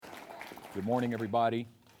Good morning, everybody.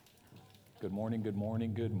 Good morning, good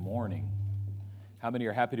morning, good morning. How many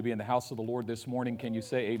are happy to be in the house of the Lord this morning? Can you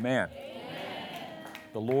say amen? Amen.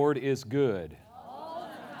 The Lord is good. All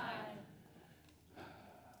the time.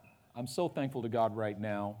 I'm so thankful to God right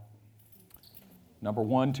now. Number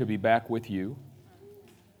one, to be back with you.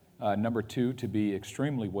 Number two, to be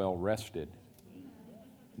extremely well rested.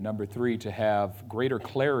 Number three, to have greater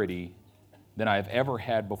clarity than I have ever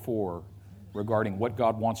had before regarding what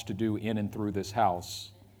God wants to do in and through this house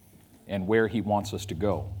and where He wants us to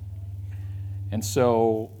go. And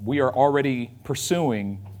so we are already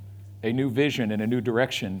pursuing a new vision and a new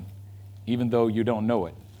direction, even though you don't know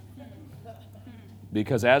it.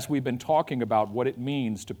 Because as we've been talking about what it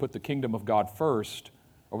means to put the kingdom of God first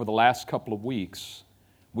over the last couple of weeks,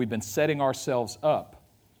 we've been setting ourselves up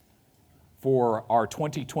for our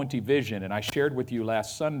 2020 vision. And I shared with you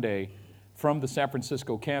last Sunday from the San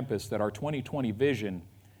Francisco campus that our 2020 vision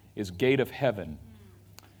is Gate of Heaven.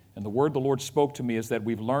 And the word the Lord spoke to me is that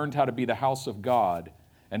we've learned how to be the house of God,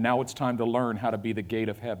 and now it's time to learn how to be the gate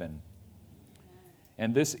of heaven.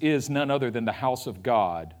 And this is none other than the house of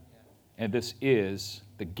God, and this is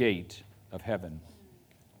the gate of heaven.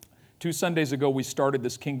 2 Sundays ago, we started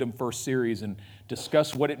this Kingdom First series and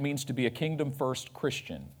discussed what it means to be a Kingdom First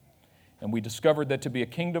Christian. And we discovered that to be a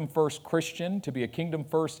Kingdom First Christian, to be a Kingdom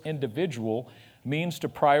First individual, means to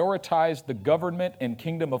prioritize the government and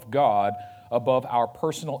kingdom of God above our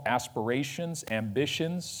personal aspirations,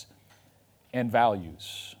 ambitions, and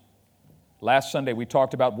values. Last Sunday, we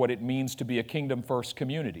talked about what it means to be a Kingdom First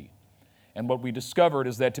community. And what we discovered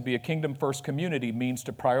is that to be a Kingdom First community means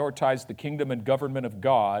to prioritize the kingdom and government of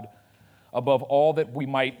God above all that we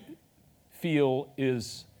might feel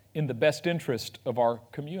is in the best interest of our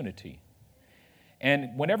community.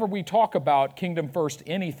 And whenever we talk about Kingdom First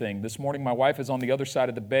anything, this morning my wife is on the other side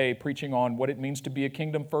of the bay preaching on what it means to be a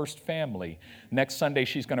Kingdom First family. Next Sunday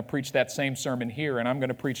she's going to preach that same sermon here, and I'm going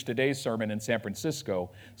to preach today's sermon in San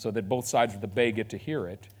Francisco so that both sides of the bay get to hear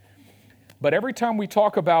it. But every time we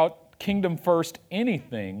talk about Kingdom First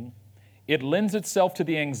anything, it lends itself to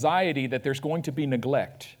the anxiety that there's going to be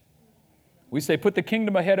neglect. We say, put the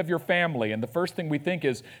kingdom ahead of your family, and the first thing we think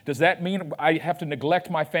is, does that mean I have to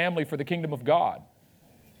neglect my family for the kingdom of God?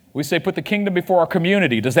 We say, put the kingdom before our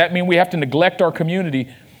community. Does that mean we have to neglect our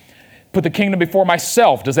community? Put the kingdom before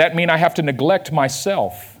myself. Does that mean I have to neglect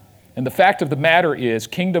myself? And the fact of the matter is,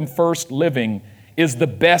 Kingdom First living is the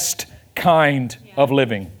best kind of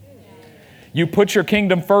living. You put your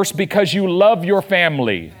kingdom first because you love your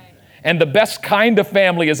family. And the best kind of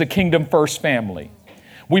family is a Kingdom First family.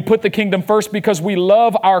 We put the kingdom first because we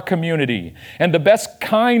love our community. And the best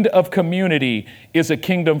kind of community is a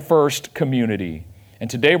Kingdom First community. And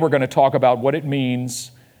today we're going to talk about what it means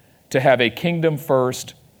to have a Kingdom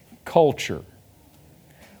First culture.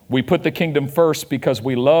 We put the kingdom first because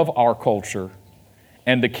we love our culture,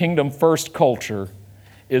 and the Kingdom First culture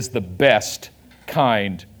is the best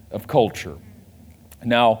kind of culture.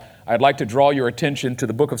 Now, I'd like to draw your attention to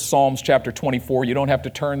the book of Psalms chapter 24. You don't have to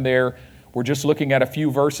turn there. We're just looking at a few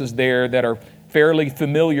verses there that are fairly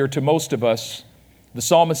familiar to most of us. The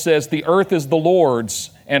psalmist says, "The earth is the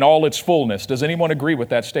Lord's and all its fullness." Does anyone agree with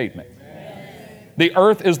that statement? Amen. The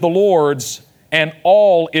earth is the Lord's and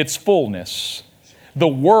all its fullness. The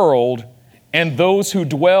world and those who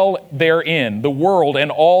dwell therein. The world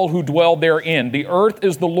and all who dwell therein. The earth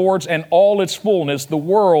is the Lord's and all its fullness. The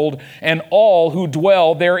world and all who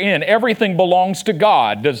dwell therein. Everything belongs to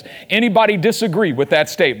God. Does anybody disagree with that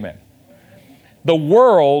statement? The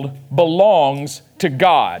world belongs to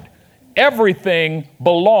God. Everything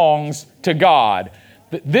belongs to God.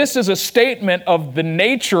 This is a statement of the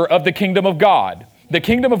nature of the kingdom of God. The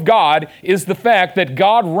kingdom of God is the fact that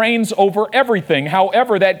God reigns over everything.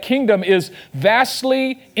 However, that kingdom is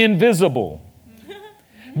vastly invisible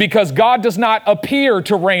because God does not appear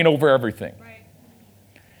to reign over everything.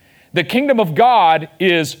 The kingdom of God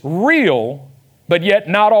is real, but yet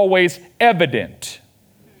not always evident.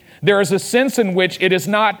 There is a sense in which it is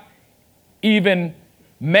not even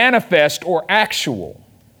manifest or actual.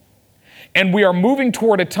 And we are moving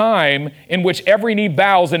toward a time in which every knee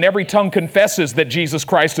bows and every tongue confesses that Jesus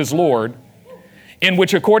Christ is Lord, in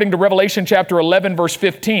which, according to Revelation chapter 11, verse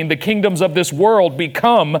 15, the kingdoms of this world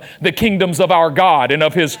become the kingdoms of our God and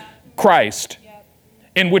of His Christ,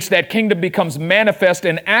 in which that kingdom becomes manifest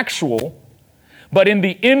and actual. But in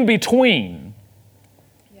the in-between,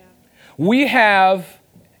 we have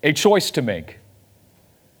a choice to make.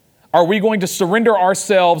 Are we going to surrender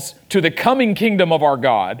ourselves to the coming kingdom of our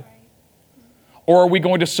God, or are we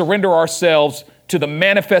going to surrender ourselves to the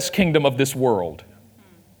manifest kingdom of this world?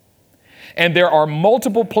 And there are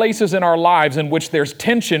multiple places in our lives in which there's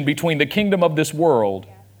tension between the kingdom of this world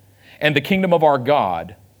and the kingdom of our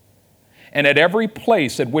God. And at every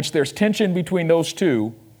place at which there's tension between those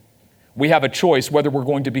two, we have a choice whether we're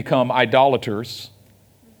going to become idolaters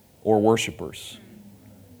or worshipers.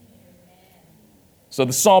 So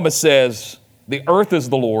the psalmist says, the earth is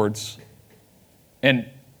the Lord's and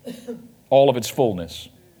all of its fullness.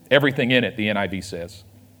 Everything in it, the NIV says.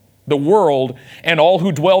 The world and all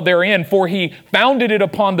who dwell therein, for he founded it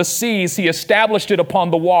upon the seas, he established it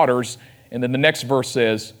upon the waters. And then the next verse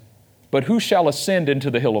says, but who shall ascend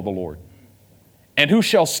into the hill of the Lord? And who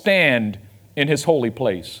shall stand in his holy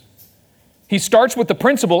place? He starts with the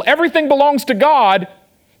principle, everything belongs to God,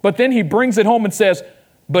 but then he brings it home and says,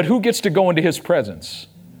 but who gets to go into his presence?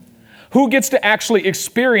 Who gets to actually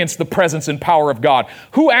experience the presence and power of God?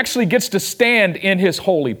 Who actually gets to stand in his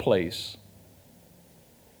holy place?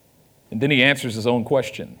 And then he answers his own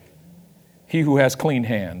question. He who has clean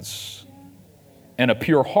hands and a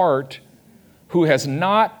pure heart, who has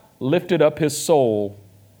not lifted up his soul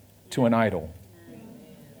to an idol.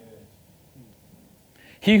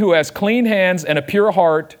 He who has clean hands and a pure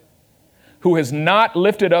heart, who has not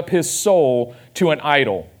lifted up his soul to an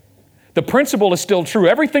idol. The principle is still true.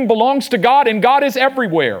 Everything belongs to God and God is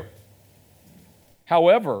everywhere.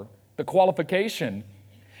 However, the qualification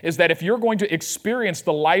is that if you're going to experience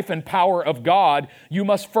the life and power of God, you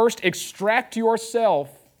must first extract yourself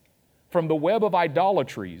from the web of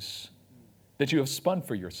idolatries that you have spun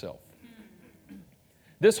for yourself.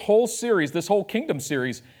 This whole series, this whole kingdom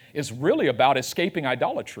series, is really about escaping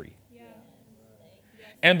idolatry.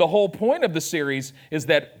 And the whole point of the series is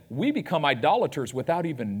that we become idolaters without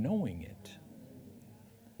even knowing it.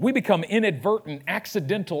 We become inadvertent,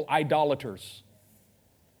 accidental idolaters.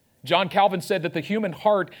 John Calvin said that the human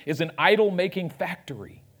heart is an idol-making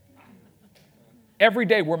factory. Every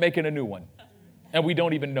day we're making a new one, and we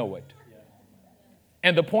don't even know it.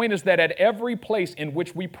 And the point is that at every place in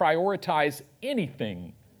which we prioritize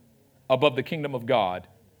anything above the kingdom of God,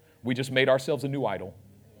 we just made ourselves a new idol.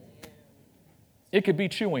 It could be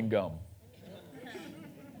chewing gum.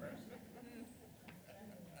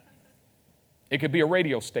 It could be a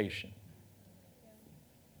radio station.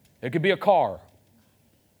 It could be a car.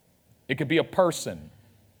 It could be a person.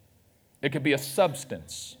 It could be a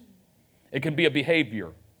substance. It could be a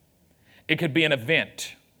behavior. It could be an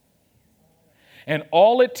event. And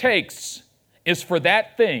all it takes is for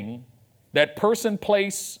that thing, that person,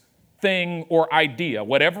 place, thing, or idea,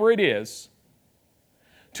 whatever it is,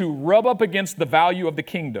 to rub up against the value of the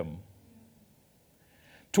kingdom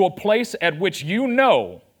to a place at which you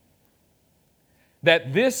know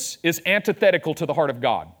that this is antithetical to the heart of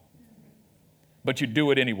God, but you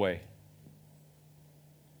do it anyway,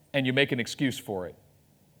 and you make an excuse for it,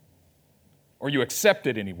 or you accept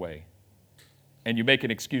it anyway, and you make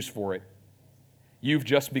an excuse for it. You've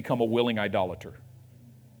just become a willing idolater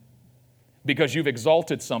because you've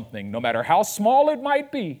exalted something, no matter how small it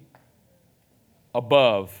might be,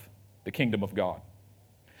 above the kingdom of God.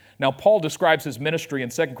 Now, Paul describes his ministry in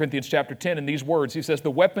 2 Corinthians chapter 10 in these words. He says,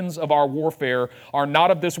 the weapons of our warfare are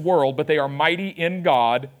not of this world, but they are mighty in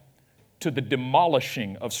God to the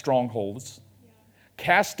demolishing of strongholds,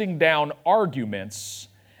 casting down arguments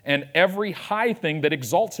and every high thing that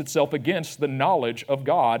exalts itself against the knowledge of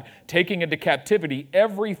God, taking into captivity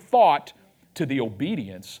every thought to the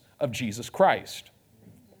obedience of Jesus Christ.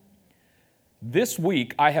 This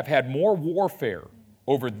week, I have had more warfare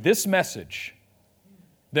over this message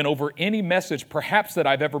than over any message perhaps that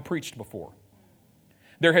I've ever preached before.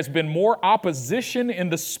 There has been more opposition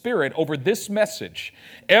in the spirit over this message.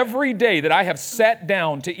 Every day that I have sat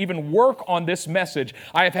down to even work on this message,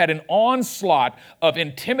 I have had an onslaught of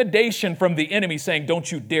intimidation from the enemy saying, don't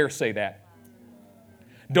you dare say that.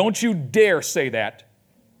 Don't you dare say that.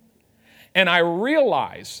 And I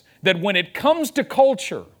realize that when it comes to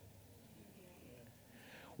culture,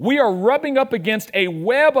 we are rubbing up against a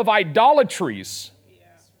web of idolatries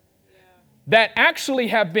that actually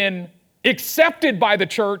have been accepted by the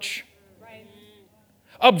church,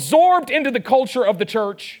 absorbed into the culture of the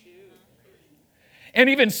church, and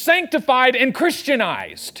even sanctified and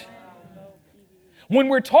Christianized. When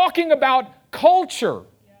we're talking about culture,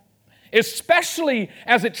 especially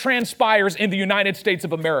as it transpires in the United States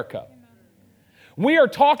of America, we are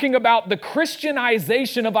talking about the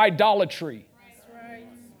Christianization of idolatry.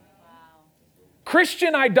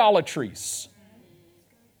 Christian idolatries.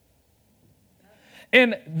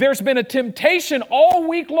 And there's been a temptation all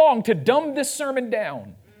week long to dumb this sermon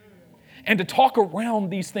down and to talk around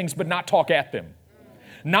these things but not talk at them.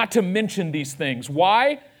 Not to mention these things.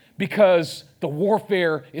 Why? Because the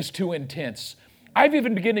warfare is too intense. I've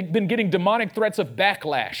even been getting demonic threats of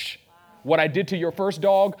backlash. What I did to your first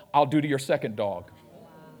dog, I'll do to your second dog.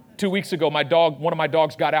 2 weeks ago, one of my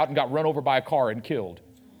dogs got out and got run over by a car and killed.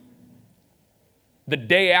 The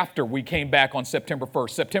day after we came back on September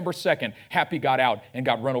 1st, September 2nd, Happy got out and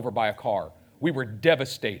got run over by a car. We were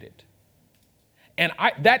devastated. And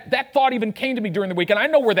that thought even came to me during the week, and I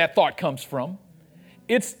know where that thought comes from.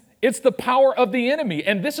 It's the power of the enemy,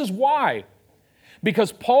 and this is why.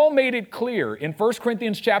 Because Paul made it clear in 1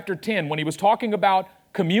 Corinthians chapter 10 when he was talking about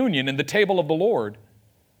communion and the table of the Lord,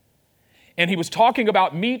 and he was talking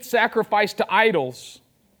about meat sacrificed to idols.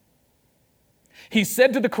 He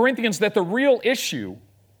said to the Corinthians that the real issue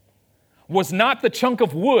was not the chunk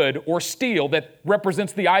of wood or steel that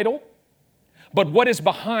represents the idol, but what is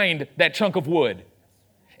behind that chunk of wood.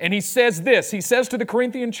 And he says this, he says to the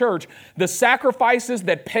Corinthian church, the sacrifices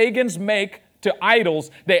that pagans make to idols,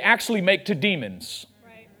 they actually make to demons.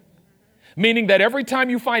 Right. Meaning that every time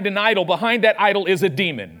you find an idol, behind that idol is a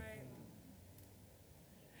demon.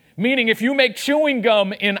 Meaning if you make chewing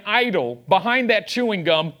gum an idol, behind that chewing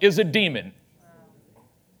gum is a demon.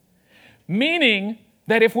 Meaning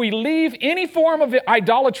that if we leave any form of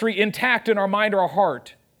idolatry intact in our mind or our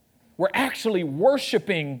heart, we're actually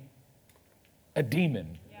worshiping a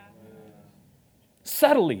demon. Yeah.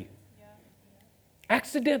 Subtly,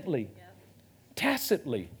 accidentally,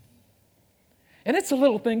 tacitly. And it's a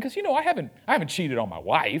little thing because, I haven't cheated on my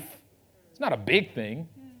wife. It's not a big thing.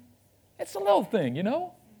 It's a little thing,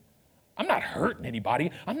 I'm not hurting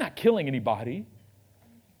anybody. I'm not killing anybody.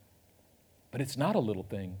 But it's not a little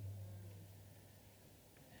thing.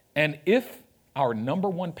 And if our number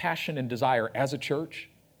one passion and desire as a church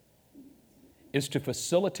is to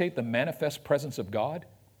facilitate the manifest presence of God,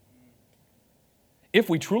 if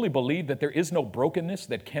we truly believe that there is no brokenness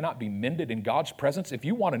that cannot be mended in God's presence, if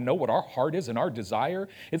you want to know what our heart is and our desire,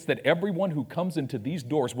 it's that everyone who comes into these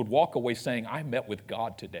doors would walk away saying, I met with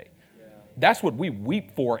God today. That's what we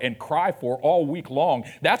weep for and cry for all week long.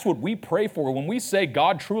 That's what we pray for. When we say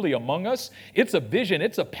God truly among us, it's a vision,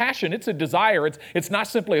 it's a passion, it's a desire. It's not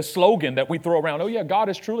simply a slogan that we throw around. Oh yeah, God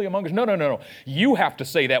is truly among us. No. You have to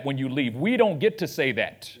say that when you leave. We don't get to say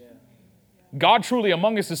that. God truly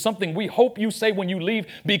among us is something we hope you say when you leave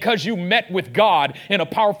because you met with God in a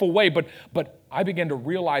powerful way. But I began to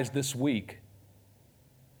realize this week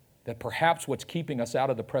that perhaps what's keeping us out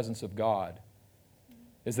of the presence of God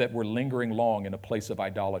is that we're lingering long in a place of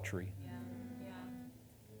idolatry. Yeah.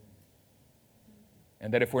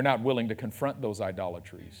 And that if we're not willing to confront those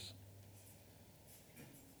idolatries,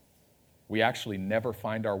 we actually never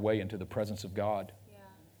find our way into the presence of God. Yeah.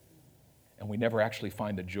 And we never actually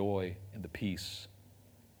find the joy and the peace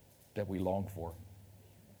that we long for.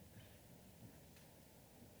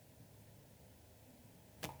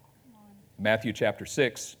 Matthew chapter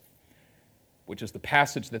 6. Which is the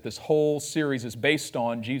passage that this whole series is based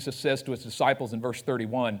on, Jesus says to his disciples in verse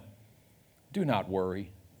 31, do not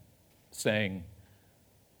worry, saying,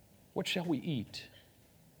 what shall we eat?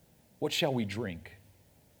 What shall we drink?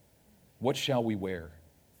 What shall we wear?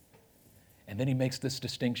 And then he makes this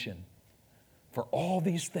distinction. For all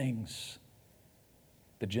these things,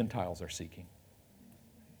 the Gentiles are seeking.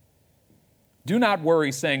 Do not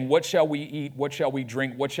worry, saying, what shall we eat? What shall we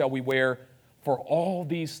drink? What shall we wear? For all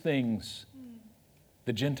these things,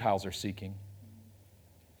 the Gentiles are seeking,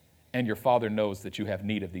 and your Father knows that you have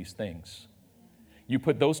need of these things. You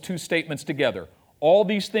put those two statements together. All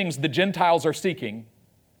these things the Gentiles are seeking,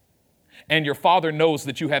 and your Father knows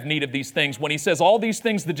that you have need of these things. When he says all these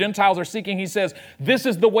things the Gentiles are seeking, he says this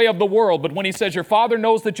is the way of the world. But when he says your Father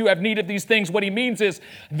knows that you have need of these things, what he means is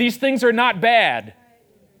these things are not bad.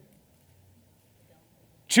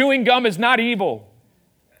 Chewing gum is not evil.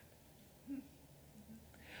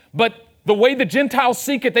 But the way the Gentiles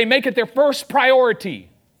seek it, they make it their first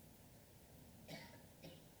priority.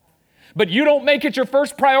 But you don't make it your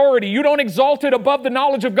first priority. You don't exalt it above the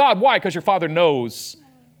knowledge of God. Why? Because your Father knows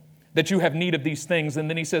that you have need of these things. And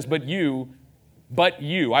then he says, but you,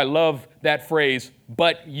 I love that phrase,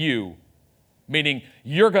 but you. Meaning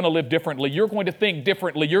you're going to live differently. You're going to think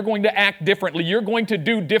differently. You're going to act differently. You're going to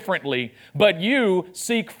do differently. But you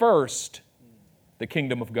seek first the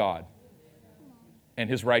kingdom of God and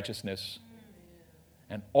his righteousness.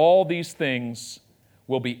 And all these things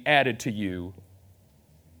will be added to you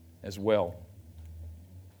as well.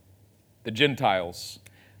 The Gentiles.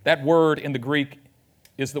 That word in the Greek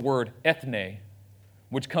is the word ethne,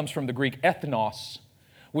 which comes from the Greek ethnos,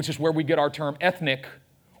 which is where we get our term ethnic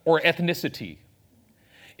or ethnicity.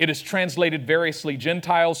 It is translated variously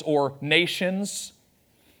Gentiles or nations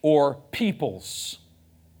or peoples.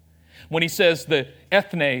 When he says the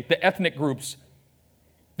ethne, the ethnic groups,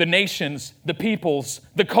 the nations, the peoples,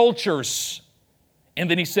 the cultures. And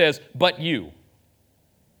then he says, but you.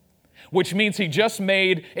 Which means he just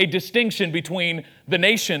made a distinction between the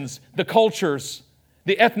nations, the cultures,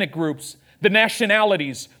 the ethnic groups, the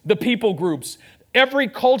nationalities, the people groups, every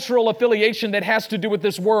cultural affiliation that has to do with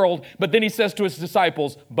this world. But then he says to his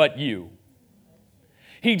disciples, but you.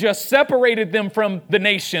 He just separated them from the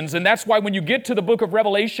nations. And that's why when you get to the book of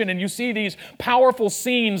Revelation and you see these powerful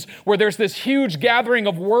scenes where there's this huge gathering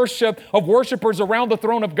of worship, of worshipers around the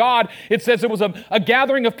throne of God, it says it was a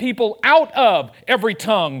gathering of people out of every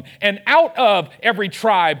tongue and out of every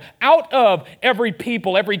tribe, out of every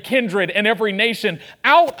people, every kindred and every nation,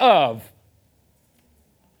 out of.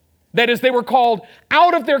 That is, they were called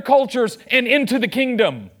out of their cultures and into the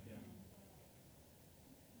kingdom.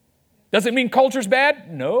 Does it mean culture's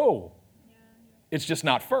bad? No. It's just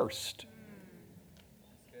not first.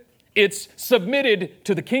 It's submitted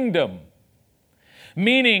to the kingdom.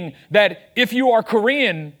 Meaning that if you are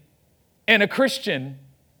Korean and a Christian,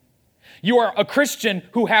 you are a Christian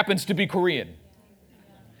who happens to be Korean.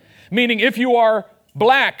 Meaning if you are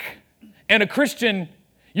black and a Christian,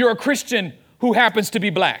 you're a Christian who happens to be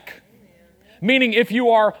black. Meaning if you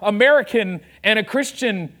are American and a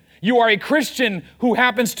Christian, you are a Christian who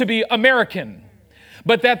happens to be American.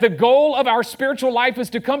 But that the goal of our spiritual life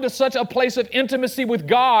is to come to such a place of intimacy with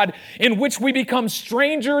God in which we become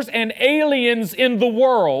strangers and aliens in the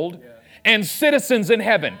world and citizens in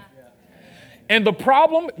heaven. And the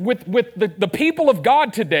problem with the people of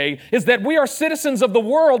God today is that we are citizens of the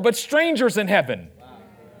world but strangers in heaven.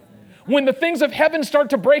 When the things of heaven start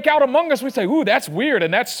to break out among us, we say, ooh, that's weird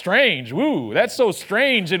and that's strange. Ooh, that's so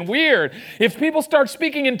strange and weird. If people start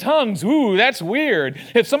speaking in tongues, ooh, that's weird.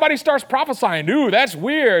 If somebody starts prophesying, ooh, that's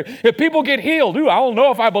weird. If people get healed, ooh, I don't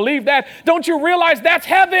know if I believe that. Don't you realize that's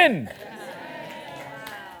heaven?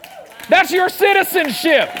 That's your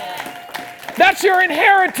citizenship. That's your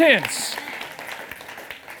inheritance.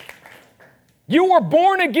 You were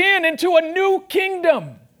born again into a new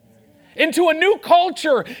kingdom, into a new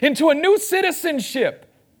culture, into a new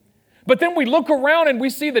citizenship. But then we look around and we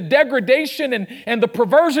see the degradation and the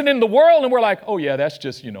perversion in the world, and we're like, oh yeah, that's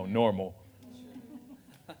just, normal.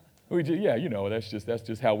 That's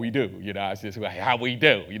just how we do. It's just how we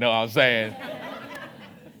do. You know what I'm saying?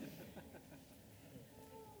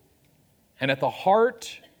 And at the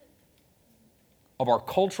heart of our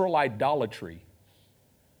cultural idolatry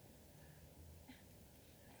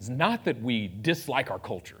is not that we dislike our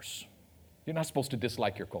cultures. You're not supposed to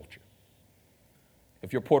dislike your culture.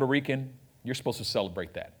 If you're Puerto Rican, you're supposed to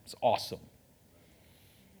celebrate that. It's awesome.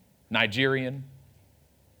 Nigerian.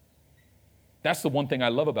 That's the one thing I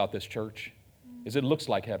love about this church, is it looks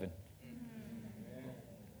like heaven.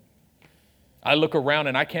 I look around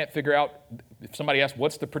and I can't figure out, if somebody asks,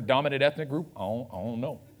 what's the predominant ethnic group? I don't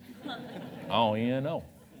know. I don't even know.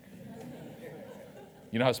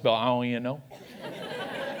 You know how to spell I don't even know?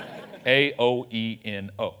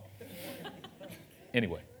 A-O-E-N-O.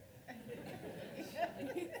 Anyway.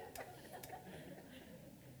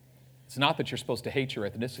 It's not that you're supposed to hate your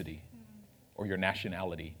ethnicity or your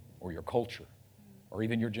nationality or your culture or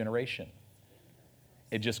even your generation.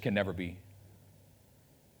 It just can never be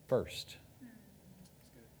first.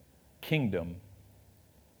 Kingdom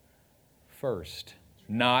first,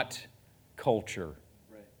 not culture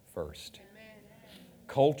first.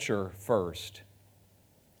 Culture first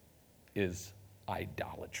is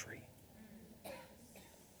idolatry.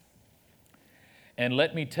 And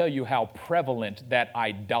let me tell you how prevalent that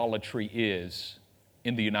idolatry is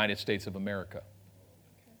in the United States of America.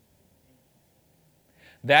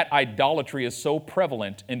 That idolatry is so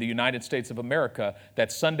prevalent in the United States of America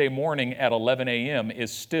that Sunday morning at 11 a.m.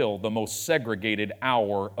 is still the most segregated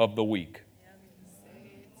hour of the week.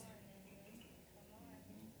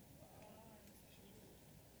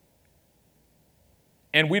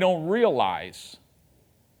 And we don't realize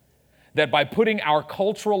that by putting our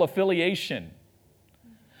cultural affiliation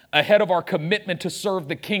ahead of our commitment to serve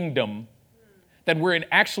the kingdom, that we're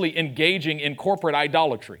actually engaging in corporate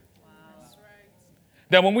idolatry. Wow.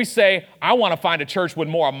 That when we say, I want to find a church with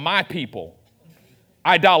more of my people,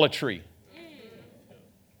 idolatry.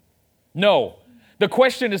 No, the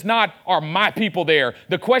question is not, are my people there?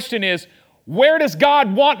 The question is, where does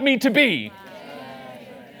God want me to be?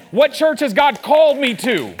 What church has God called me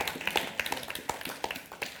to?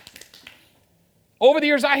 Over the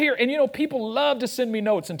years I hear, and people love to send me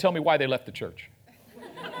notes and tell me why they left the church.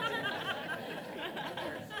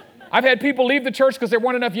 I've had people leave the church because there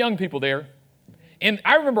weren't enough young people there. And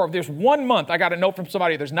I remember there's 1 month I got a note from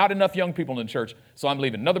somebody, there's not enough young people in the church, so I'm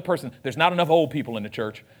leaving. Another person, there's not enough old people in the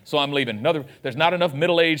church, so I'm leaving. There's not enough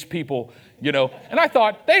middle-aged people, you know. And I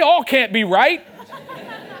thought, they all can't be right.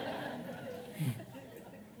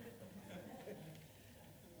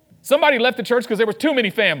 Somebody left the church because there were too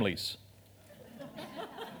many families.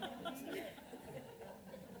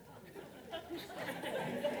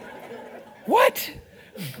 What?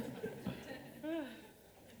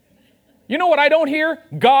 You know what I don't hear?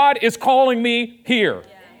 God is calling me here.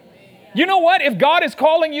 You know what? If God is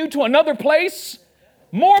calling you to another place,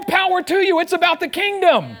 more power to you. It's about the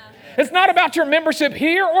kingdom. It's not about your membership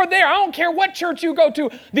here or there. I don't care what church you go to.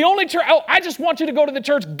 The only church, I just want you to go to the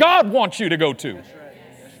church God wants you to go to. That's right.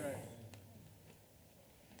 That's right.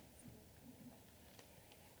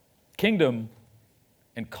 Kingdom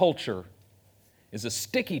and culture is a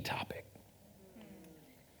sticky topic.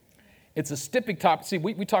 It's a sticky topic. See,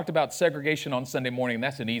 we talked about segregation on Sunday morning, and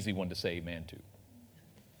that's an easy one to say amen to.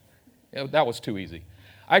 Yeah, that was too easy.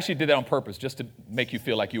 I actually did that on purpose just to make you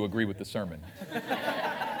feel like you agree with the sermon.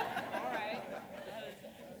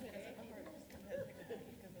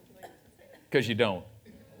 Because you don't.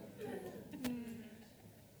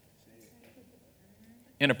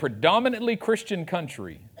 In a predominantly Christian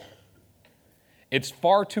country, it's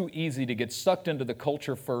far too easy to get sucked into the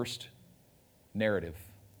culture first narrative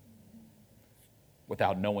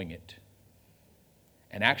without knowing it,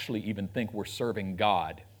 and actually even think we're serving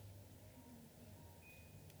God.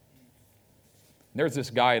 There's this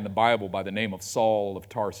guy in the Bible by the name of Saul of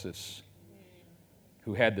Tarsus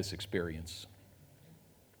who had this experience.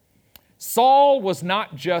 Saul was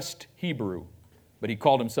not just Hebrew, but he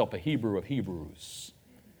called himself a Hebrew of Hebrews.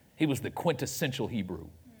 He was the quintessential Hebrew.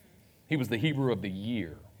 He was the Hebrew of the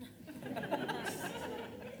year.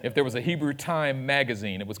 If there was a Hebrew Time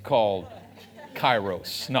magazine, it was called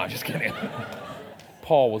Kairos. No, just kidding.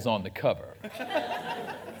 Paul was on the cover.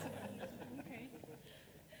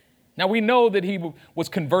 Now, we know that he was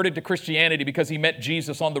converted to Christianity because he met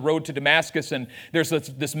Jesus on the road to Damascus, and there's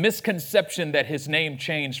this misconception that his name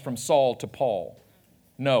changed from Saul to Paul.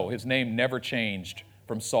 No, his name never changed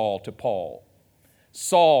from Saul to Paul.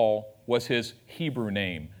 Saul was his Hebrew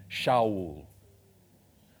name, Shaul.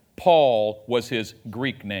 Paul was his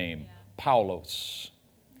Greek name, Paulos.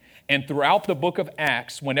 And throughout the book of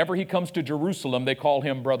Acts, whenever he comes to Jerusalem, they call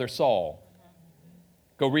him Brother Saul.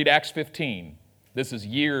 Go read Acts 15. This is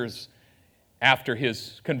years after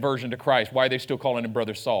his conversion to Christ. Why are they still calling him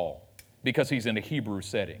Brother Saul? Because he's in a Hebrew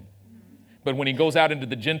setting. But when he goes out into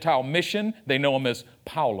the Gentile mission, they know him as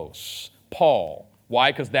Paulos, Paul.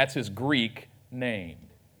 Why? Because that's his Greek name.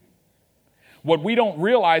 What we don't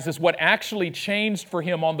realize is what actually changed for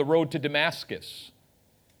him on the road to Damascus.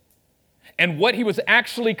 And what he was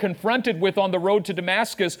actually confronted with on the road to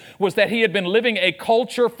Damascus was that he had been living a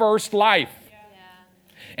culture-first life.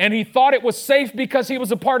 And he thought it was safe because he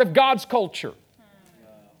was a part of God's culture.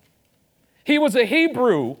 He was a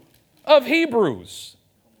Hebrew of Hebrews,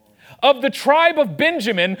 of the tribe of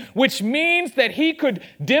Benjamin, which means that he could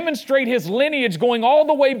demonstrate his lineage going all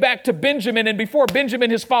the way back to Benjamin, and before Benjamin,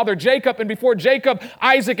 his father Jacob, and before Jacob,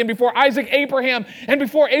 Isaac, and before Isaac, Abraham, and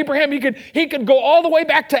before Abraham, he could go all the way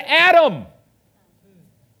back to Adam.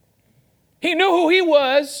 He knew who he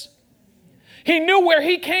was. He knew where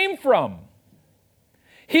he came from.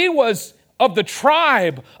 He was of the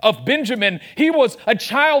tribe of Benjamin. He was a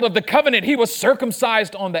child of the covenant. He was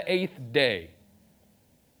circumcised on the 8th day.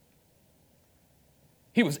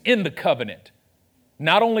 He was in the covenant.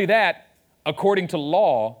 Not only that, according to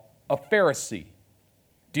law, a Pharisee.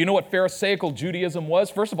 Do you know what Pharisaical Judaism was?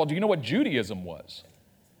 First of all, do you know what Judaism was?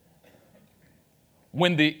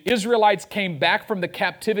 When the Israelites came back from the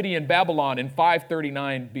captivity in Babylon in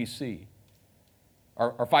 539 BC,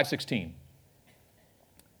 or 516,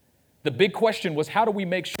 the big question was, how do we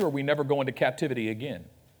make sure we never go into captivity again?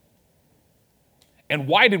 And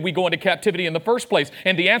why did we go into captivity in the first place?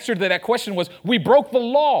 And the answer to that question was, we broke the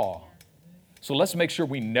law. So let's make sure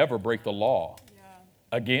we never break the law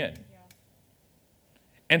again.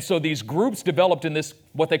 And so these groups developed in this,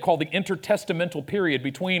 what they call the intertestamental period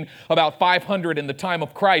between about 500 and the time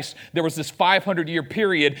of Christ. There was this 500-year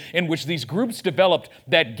period in which these groups developed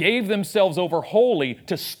that gave themselves over wholly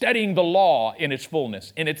to studying the law in its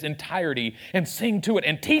fullness, in its entirety, and seeing to it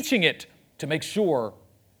and teaching it to make sure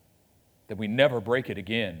that we never break it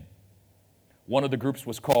again. One of the groups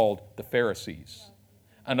was called the Pharisees.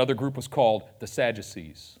 Another group was called the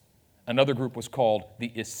Sadducees. Another group was called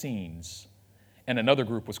the Essenes. And another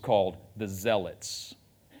group was called the Zealots.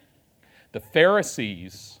 The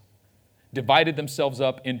Pharisees divided themselves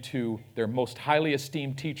up into their most highly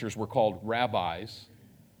esteemed teachers were called rabbis,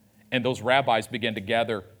 And those rabbis began to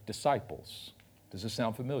gather disciples. Does this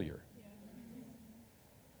sound familiar?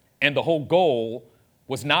 And the whole goal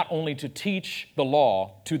was not only to teach the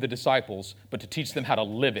law to the disciples, but to teach them how to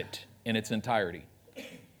live it in its entirety.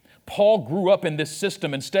 Paul grew up in this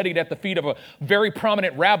system and studied at the feet of a very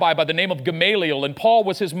prominent rabbi by the name of Gamaliel, and Paul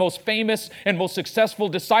was his most famous and most successful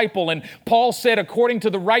disciple. And Paul said, according to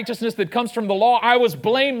the righteousness that comes from the law, I was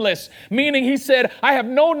blameless, meaning he said, I have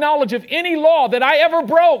no knowledge of any law that I ever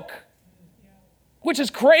broke, which is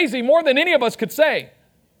crazy, more than any of us could say.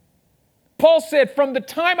 Paul said, from the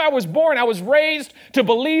time I was born, I was raised to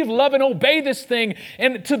believe, love, and obey this thing,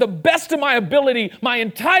 and to the best of my ability, my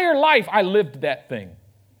entire life, I lived that thing.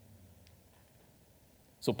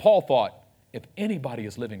 So Paul thought, if anybody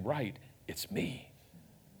is living right, it's me.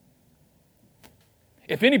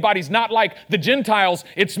 If anybody's not like the Gentiles,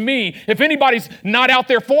 it's me. If anybody's not out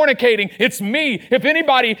there fornicating, it's me. If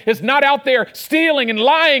anybody is not out there stealing and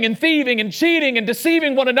lying and thieving and cheating and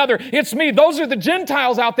deceiving one another, it's me. Those are the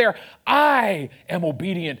Gentiles out there. I am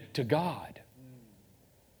obedient to God.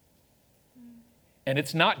 And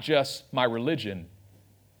it's not just my religion,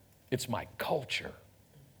 it's my culture.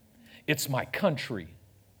 It's my country.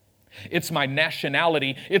 It's my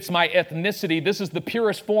nationality. It's my ethnicity. This is the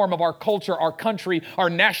purest form of our culture, our country, our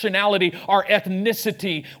nationality, our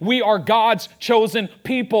ethnicity. We are God's chosen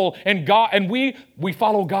people, and we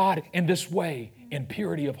follow God in this way, in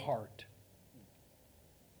purity of heart.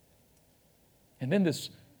 And then this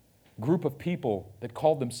group of people that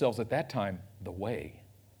called themselves at that time the Way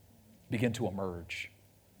began to emerge.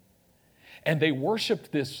 And they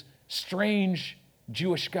worshiped this strange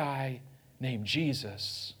Jewish guy named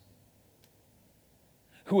Jesus,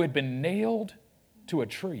 who had been nailed to a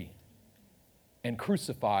tree and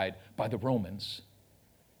crucified by the Romans.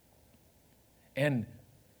 And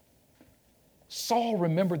Saul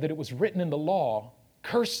remembered that it was written in the law,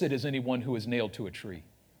 cursed is anyone who is nailed to a tree.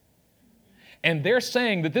 And they're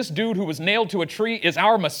saying that this dude who was nailed to a tree is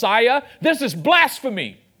our Messiah. This is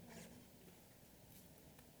blasphemy.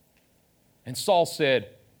 And Saul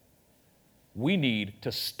said, we need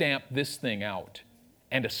to stamp this thing out,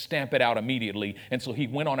 and to stamp it out immediately. And so he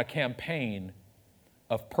went on a campaign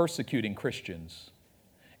of persecuting Christians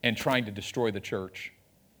and trying to destroy the church.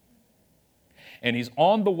 And he's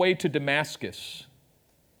on the way to Damascus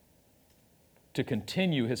to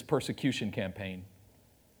continue his persecution campaign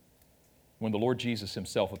when the Lord Jesus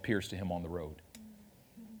himself appears to him on the road.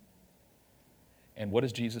 And what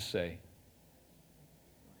does Jesus say?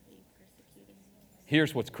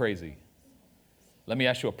 Here's what's crazy. Let me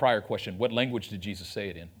ask you a prior question. What language did Jesus say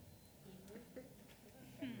it in?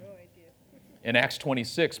 In Acts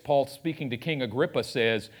 26, Paul, speaking to King Agrippa,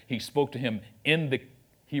 says he spoke to him in the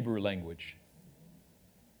Hebrew language.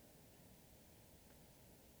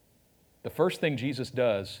 The first thing Jesus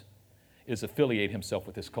does is affiliate himself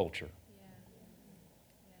with his culture.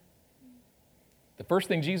 The first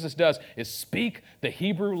thing Jesus does is speak the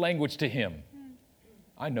Hebrew language to him.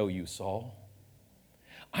 I know you, Saul.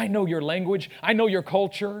 I know your language. I know your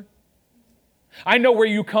culture. I know where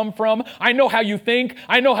you come from. I know how you think.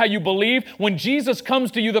 I know how you believe. When Jesus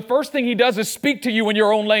comes to you, the first thing he does is speak to you in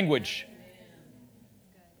your own language.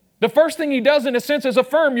 The first thing he does, in a sense, is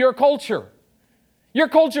affirm your culture. Your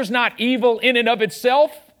culture's not evil in and of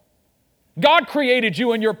itself. God created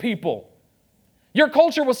you and your people. Your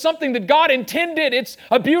culture was something that God intended. It's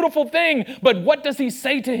a beautiful thing. But what does he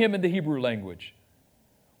say to him in the Hebrew language?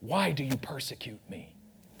 Why do you persecute me?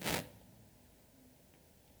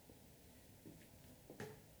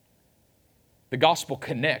 The gospel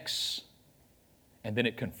connects, and then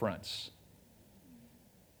it confronts.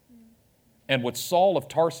 And what Saul of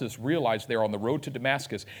Tarsus realized there on the road to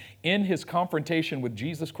Damascus, in his confrontation with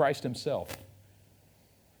Jesus Christ himself,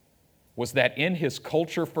 was that in his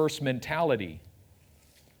culture-first mentality,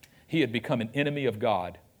 he had become an enemy of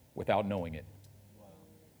God without knowing it.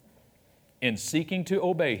 In seeking to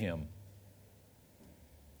obey him,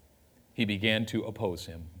 he began to oppose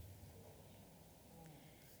him.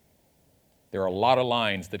 There are a lot of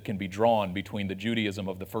lines that can be drawn between the Judaism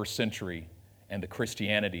of the first century and the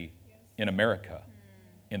Christianity in America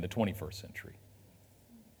in the 21st century.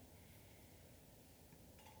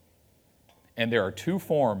 And there are two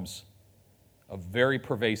forms of very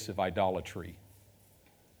pervasive idolatry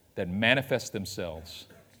that manifest themselves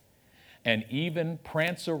and even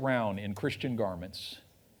prance around in Christian garments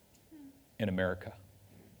in America.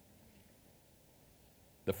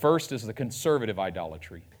 The first is the conservative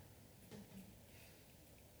idolatry,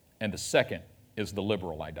 and the second is the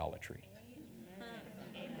liberal idolatry.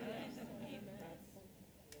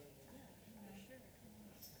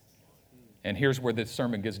 And here's where this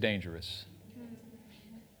sermon gets dangerous.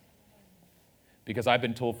 Because I've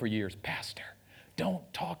been told for years, Pastor, don't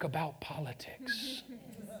talk about politics.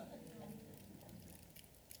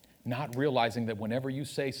 Not realizing that whenever you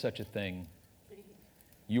say such a thing,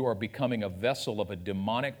 you are becoming a vessel of a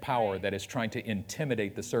demonic power that is trying to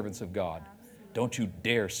intimidate the servants of God. Don't you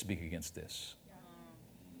dare speak against this.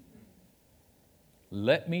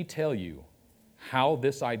 Let me tell you how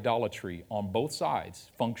this idolatry on both sides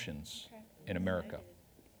functions in America.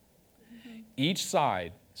 Each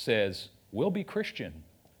side says, we'll be Christian.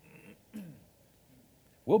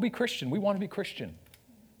 We'll be Christian. We want to be Christian.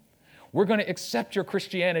 We're going to accept your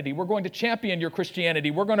Christianity. We're going to champion your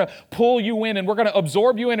Christianity. We're going to pull you in and we're going to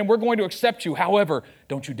absorb you in and we're going to accept you. However,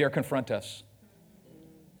 don't you dare confront us.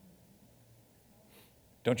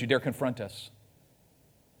 Don't you dare confront us.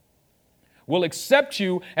 We'll accept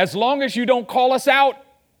you as long as you don't call us out.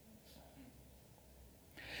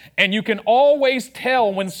 And you can always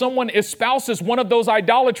tell when someone espouses one of those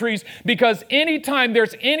idolatries because anytime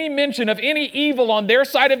there's any mention of any evil on their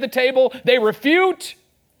side of the table, they refute,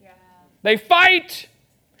 they fight,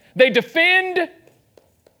 they defend.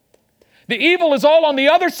 The evil is all on the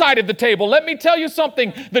other side of the table. Let me tell you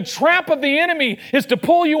something. The trap of the enemy is to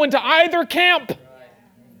pull you into either camp.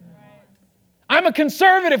 I'm a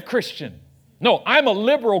conservative Christian. No, I'm a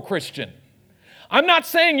liberal Christian. I'm not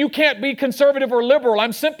saying you can't be conservative or liberal.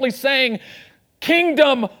 I'm simply saying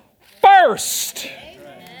kingdom first.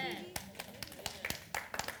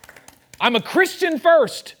 I'm a Christian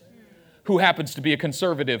first who happens to be a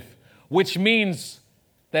conservative, which means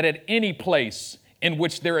that at any place in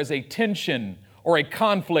which there is a tension or a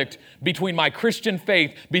conflict between my Christian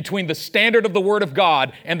faith, between the standard of the Word of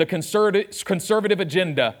God and the conservative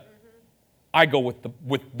agenda, I go with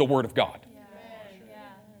the Word of God.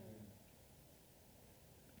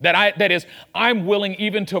 That is, I'm willing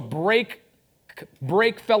even to break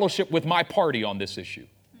fellowship with my party on this issue.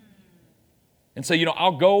 And say,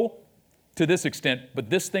 I'll go to this extent, but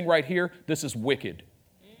this thing right here, this is wicked.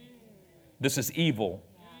 This is evil.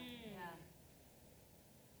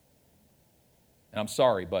 And I'm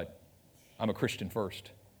sorry, but I'm a Christian first.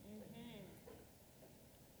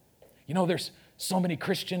 There's so many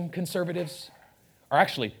Christian conservatives, or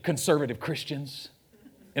actually conservative Christians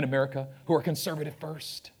in America who are conservative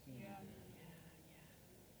first.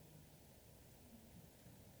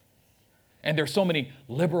 And there's so many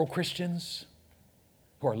liberal Christians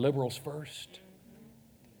who are liberals first.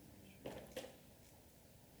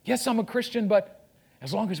 Yes, I'm a Christian, but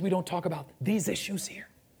as long as we don't talk about these issues here.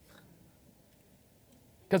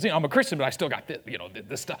 Because I'm a Christian, but I still got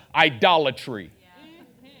this stuff. Idolatry.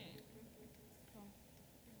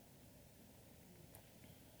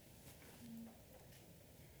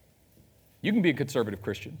 You can be a conservative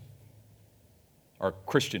Christian, or a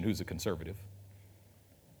Christian who's a conservative.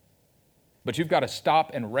 But you've got to stop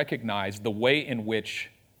and recognize the way in which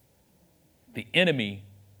the enemy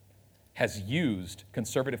has used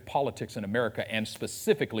conservative politics in America, and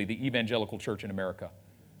specifically the evangelical church in America,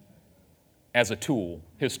 as a tool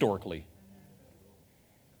historically.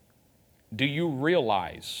 Do you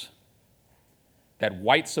realize that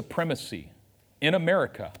white supremacy in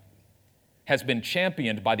America has been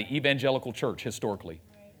championed by the evangelical church historically?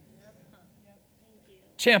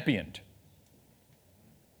 Championed.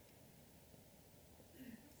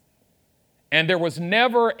 And there was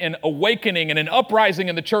never an awakening and an uprising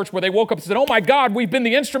in the church where they woke up and said, oh my God, we've been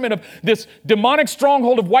the instrument of this demonic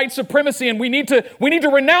stronghold of white supremacy and we need to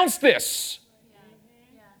renounce this.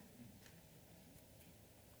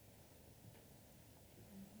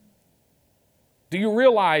 Do you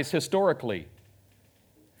realize historically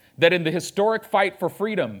that in the historic fight for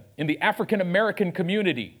freedom in the African American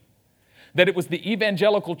community, that it was the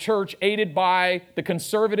evangelical church aided by the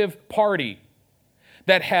conservative party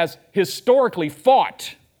that has historically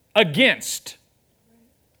fought against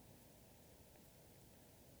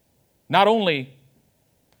not only,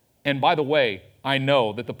 and by the way, I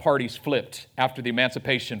know that the parties flipped after the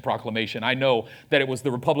Emancipation Proclamation. I know that it was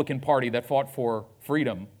the Republican Party that fought for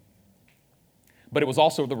freedom, but it was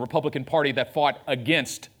also the Republican Party that fought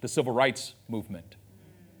against the civil rights movement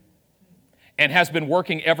and has been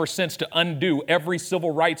working ever since to undo every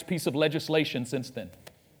civil rights piece of legislation since then.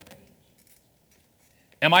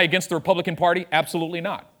 Am I against the Republican Party? Absolutely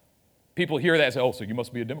not. People hear that and say, oh, so you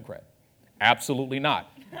must be a Democrat. Absolutely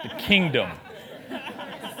not. The kingdom.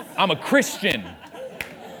 I'm a Christian.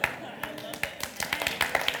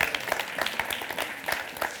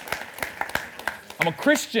 I'm a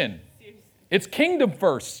Christian. It's kingdom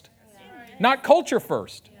first, not culture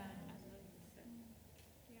first.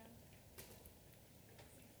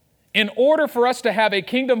 In order for us to have a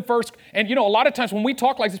kingdom first, and a lot of times when we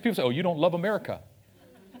talk like this, people say, oh, you don't love America.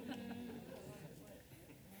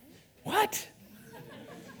 What?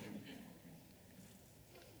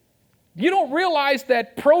 You don't realize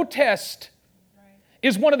that protest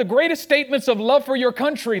is one of the greatest statements of love for your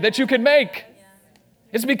country that you can make.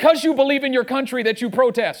 It's because you believe in your country that you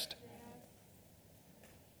protest.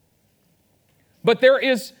 But there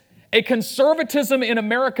is a conservatism in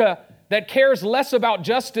America that cares less about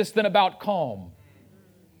justice than about calm.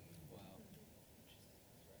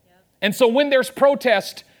 And so when there's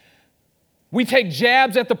protest, we take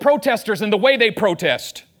jabs at the protesters and the way they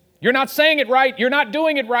protest. You're not saying it right. You're not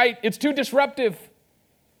doing it right. It's too disruptive.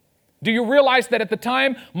 Do you realize that at the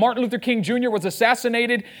time Martin Luther King Jr. was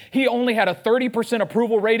assassinated, he only had a 30%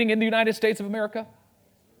 approval rating in the United States of America?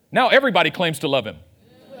 Now everybody claims to love him.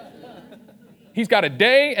 He's got a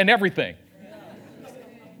day and everything.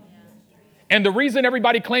 And the reason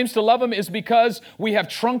everybody claims to love him is because we have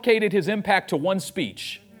truncated his impact to one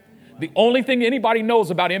speech. The only thing anybody knows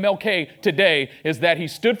about MLK today is that he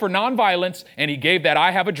stood for nonviolence and he gave that I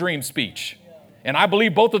Have a Dream speech. And I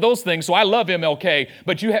believe both of those things, so I love MLK.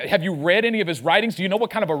 But have you read any of his writings? Do you know what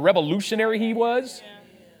kind of a revolutionary he was?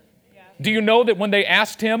 Do you know that when they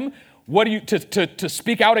asked him to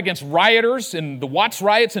speak out against rioters in the Watts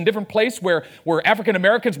riots in different places where African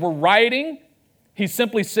Americans were rioting, he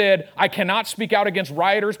simply said, I cannot speak out against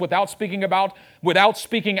rioters without speaking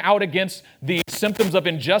out against the symptoms of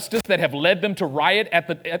injustice that have led them to riot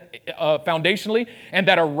foundationally, and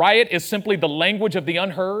that a riot is simply the language of the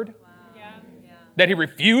unheard. Wow. Yeah. That he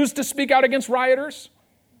refused to speak out against rioters.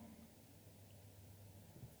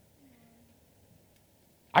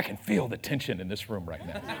 I can feel the tension in this room right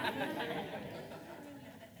now.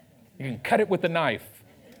 You can cut it with a knife.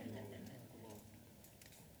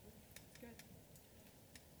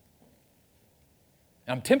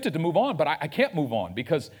 I'm tempted to move on, but I can't move on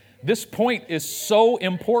because this point is so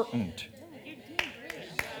important.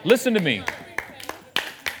 Listen to me.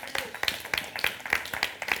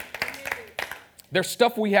 There's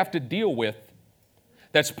stuff we have to deal with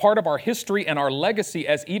that's part of our history and our legacy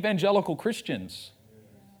as evangelical Christians.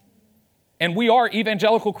 And we are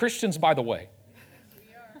evangelical Christians, by the way.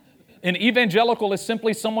 An evangelical is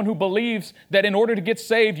simply someone who believes that in order to get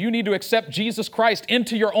saved, you need to accept Jesus Christ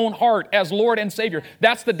into your own heart as Lord and Savior.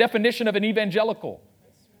 That's the definition of an evangelical.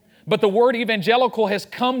 But the word evangelical has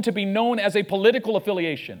come to be known as a political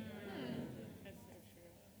affiliation,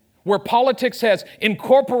 where politics has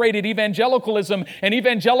incorporated evangelicalism, and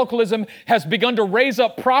evangelicalism has begun to raise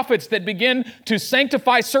up prophets that begin to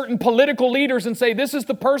sanctify certain political leaders and say, this is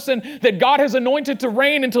the person that God has anointed to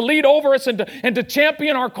reign and to lead over us and to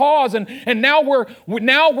champion our cause. And now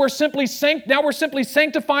we're simply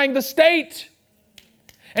sanctifying the state.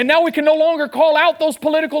 And now we can no longer call out those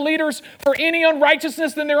political leaders for any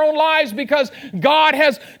unrighteousness in their own lives because God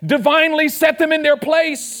has divinely set them in their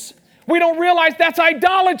place. We don't realize that's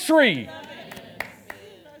idolatry.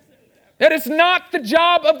 That it's not the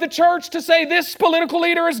job of the church to say this political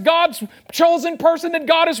leader is God's chosen person that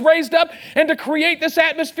God has raised up and to create this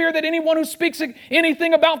atmosphere that anyone who speaks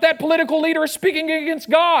anything about that political leader is speaking against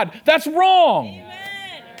God. That's wrong. Amen.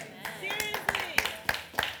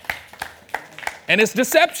 And it's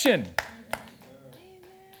deception.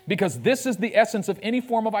 Because this is the essence of any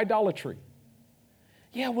form of idolatry.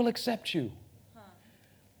 Yeah, we'll accept you.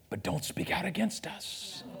 But don't speak out against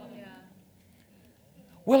us. Yeah.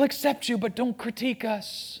 We'll accept you, but don't critique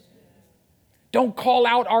us. Don't call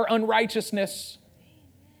out our unrighteousness.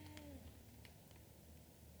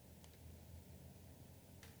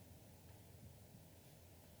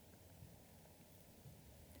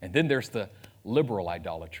 And then there's the liberal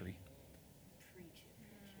idolatry.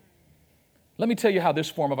 Let me tell you how this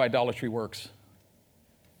form of idolatry works.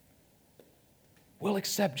 We'll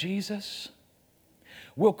accept Jesus.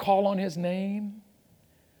 We'll call on His name.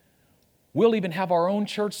 We'll even have our own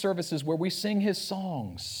church services where we sing His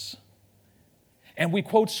songs. And we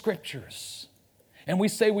quote scriptures. And we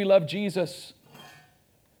say we love Jesus.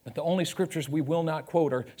 But the only scriptures we will not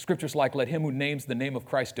quote are scriptures like, let him who names the name of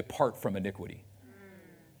Christ depart from iniquity.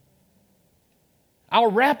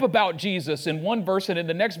 I'll rap about Jesus in one verse, and in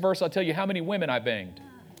the next verse I'll tell you how many women I banged.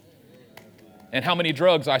 And how many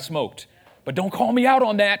drugs I smoked. But don't call me out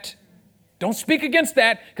on that. Don't speak against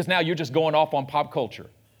that, because now you're just going off on pop culture.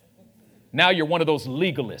 Now you're one of those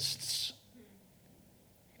legalists.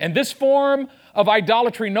 And this form of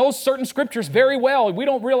idolatry knows certain scriptures very well. We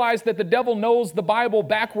don't realize that the devil knows the Bible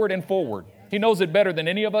backward and forward. He knows it better than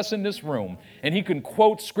any of us in this room. And he can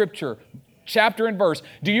quote scripture, chapter and verse.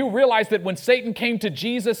 Do you realize that when Satan came to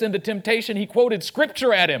Jesus in the temptation, he quoted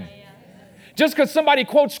scripture at him? Just because somebody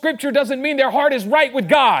quotes scripture doesn't mean their heart is right with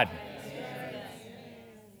God.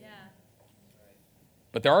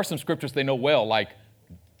 But there are some scriptures they know well, like,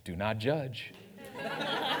 Do not judge.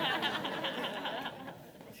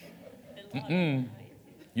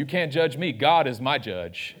 You can't judge me. God is my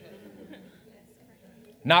judge.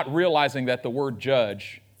 Not realizing that the word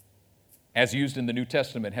judge, as used in the New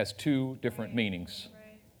Testament, has two different meanings.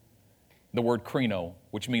 The word krino,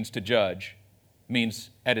 which means to judge,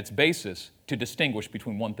 means at its basis to distinguish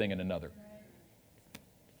between one thing and another.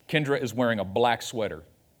 Kendra is wearing a black sweater.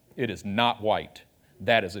 It is not white.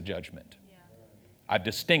 That is a judgment. I've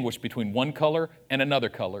distinguished between one color and another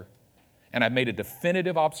color, and I've made a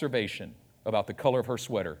definitive observation about the color of her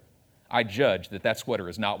sweater. I judge that that sweater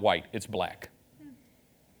is not white, it's black.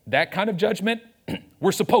 That kind of judgment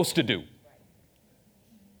we're supposed to do.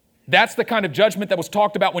 That's the kind of judgment that was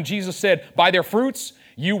talked about when Jesus said, by their fruits,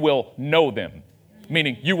 you will know them.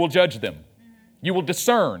 Meaning, you will judge them. You will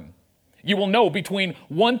discern. You will know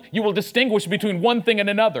you will distinguish between one thing and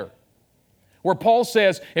another. Where Paul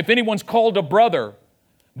says, if anyone's called a brother,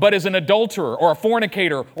 but is an adulterer or a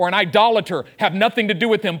fornicator or an idolater, have nothing to do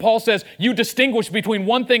with him. Paul says, you distinguish between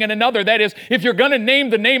one thing and another. That is, if you're going to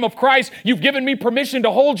name the name of Christ, you've given me permission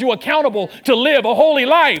to hold you accountable to live a holy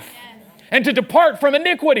life and to depart from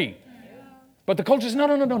iniquity. But the culture says,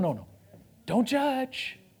 no. Don't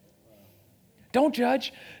judge. Don't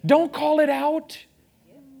judge. Don't call it out.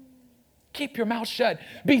 Keep your mouth shut.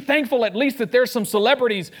 Be thankful at least that there's some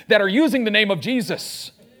celebrities that are using the name of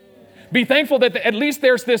Jesus. Be thankful that at least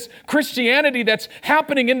there's this Christianity that's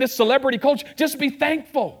happening in this celebrity culture. Just be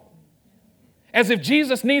thankful. As if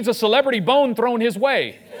Jesus needs a celebrity bone thrown his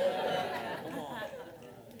way.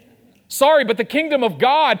 Sorry, but the kingdom of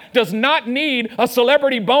God does not need a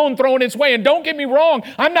celebrity bone thrown its way. And don't get me wrong,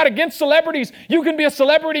 I'm not against celebrities. You can be a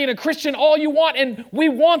celebrity and a Christian all you want, and we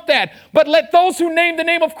want that. But let those who name the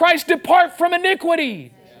name of Christ depart from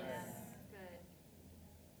iniquity.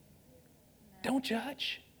 Don't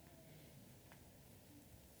judge.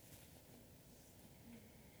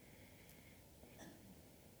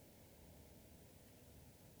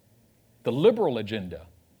 The liberal agenda.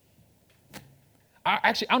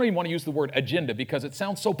 I don't even want to use the word agenda because it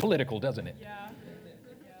sounds so political, doesn't it? Yeah.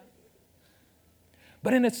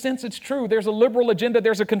 But in a sense, it's true. There's a liberal agenda,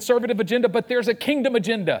 there's a conservative agenda, but there's a kingdom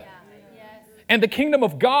agenda. Yeah. Yes. And the kingdom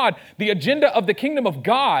of God, the agenda of the kingdom of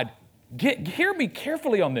God, hear me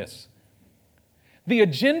carefully on this. The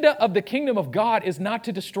agenda of the kingdom of God is not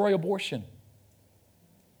to destroy abortion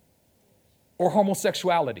or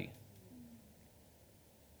homosexuality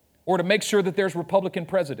or to make sure that there's Republican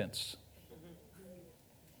presidents.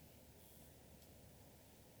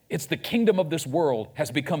 It's the kingdom of this world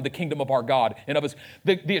has become the kingdom of our God. In other words,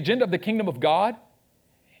 the agenda of the kingdom of God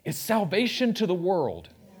is salvation to the world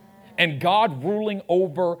and God ruling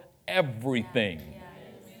over everything.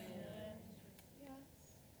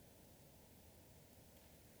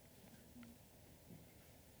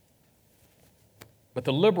 But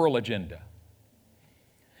the liberal agenda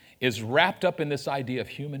is wrapped up in this idea of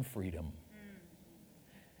human freedom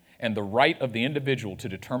and the right of the individual to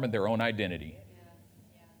determine their own identity.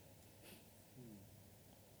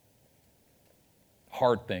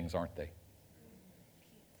 Hard things, aren't they?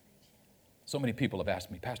 So many people have asked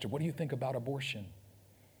me, Pastor, what do you think about abortion?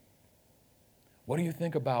 What do you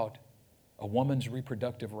think about a woman's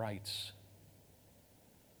reproductive rights?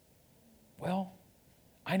 Well,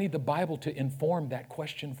 I need the Bible to inform that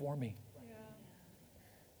question for me. Yeah.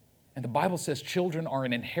 And the Bible says children are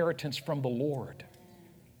an inheritance from the Lord.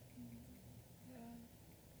 Yeah.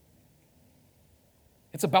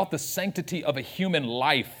 It's about the sanctity of a human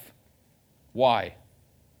life. Why?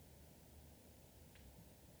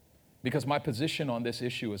 Because my position on this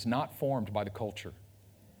issue is not formed by the culture,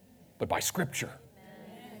 but by Scripture.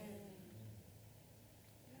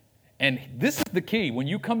 And this is the key. When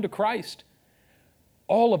you come to Christ,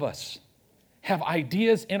 all of us have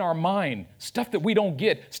ideas in our mind, stuff that we don't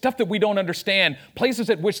get, stuff that we don't understand, places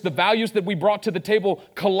at which the values that we brought to the table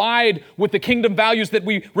collide with the kingdom values that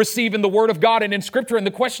we receive in the Word of God and in Scripture. And the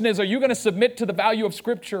question is, are you going to submit to the value of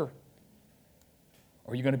Scripture?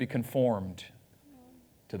 Or are you going to be conformed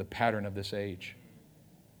to the pattern of this age?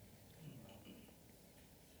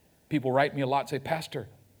 People write me a lot, say, Pastor,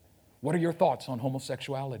 what are your thoughts on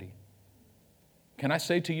homosexuality? Can I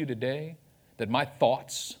say to you today that my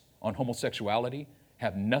thoughts on homosexuality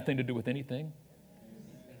have nothing to do with anything?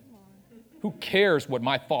 Who cares what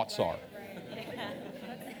my thoughts are?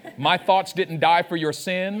 My thoughts didn't die for your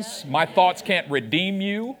sins. My thoughts can't redeem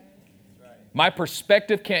you. My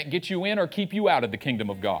perspective can't get you in or keep you out of the kingdom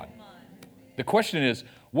of God. The question is,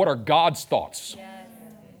 what are God's thoughts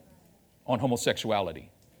on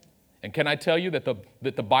homosexuality? And can I tell you that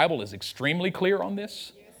the Bible is extremely clear on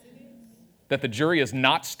this? That the jury is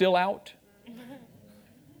not still out?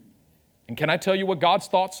 And can I tell you what God's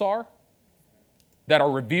thoughts are that are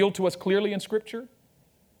revealed to us clearly in Scripture?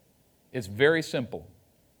 It's very simple.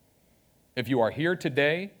 If you are here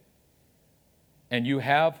today and you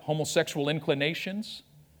have homosexual inclinations,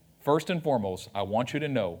 first and foremost, I want you to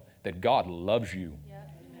know that God loves you.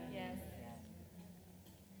 Yes.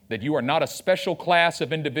 That you are not a special class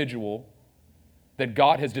of individual, that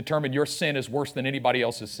God has determined your sin is worse than anybody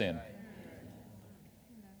else's sin.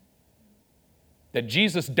 That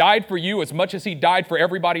Jesus died for you as much as He died for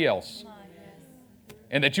everybody else.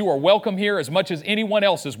 And that you are welcome here as much as anyone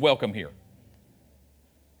else is welcome here.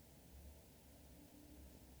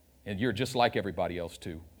 And you're just like everybody else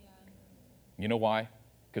too. You know why?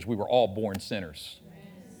 Because we were all born sinners.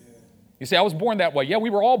 You say, I was born that way. Yeah, we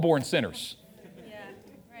were all born sinners. Yeah,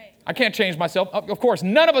 right. I can't change myself. Of course,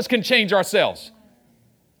 none of us can change ourselves.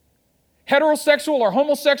 Heterosexual or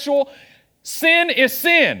homosexual, sin is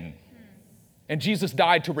sin. And Jesus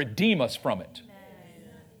died to redeem us from it.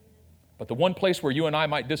 But the one place where you and I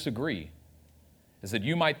might disagree is that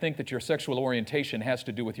you might think that your sexual orientation has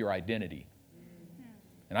to do with your identity.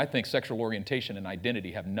 And I think sexual orientation and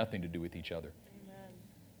identity have nothing to do with each other.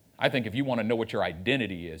 I think if you want to know what your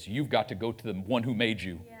identity is, you've got to go to the one who made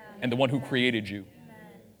you and the one who created you.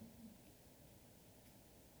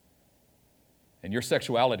 And your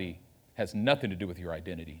sexuality has nothing to do with your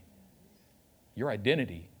identity. Your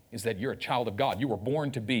identity is that you're a child of God. You were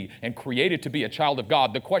born to be and created to be a child of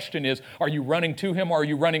God. The question is, are you running to Him or are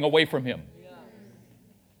you running away from Him?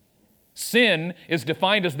 Sin is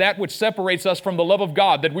defined as that which separates us from the love of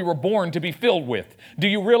God that we were born to be filled with. Do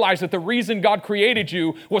you realize that the reason God created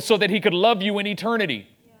you was so that He could love you in eternity?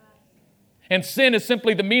 And sin is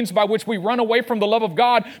simply the means by which we run away from the love of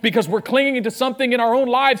God because we're clinging to something in our own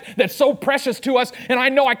lives that's so precious to us. And I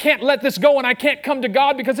know I can't let this go and I can't come to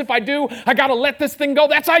God because if I do, I got to let this thing go.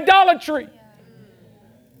 That's idolatry.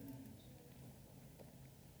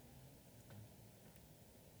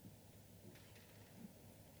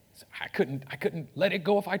 I couldn't let it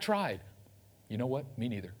go if I tried. You know what? Me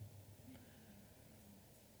neither.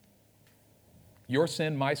 Your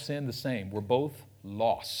sin, my sin, the same. We're both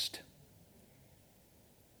lost.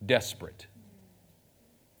 Desperate.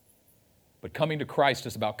 But coming to Christ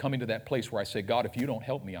is about coming to that place where I say, God, if you don't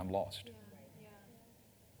help me, I'm lost.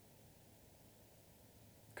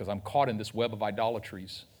 Because I'm caught in this web of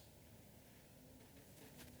idolatries.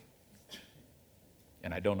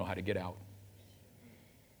 And I don't know how to get out.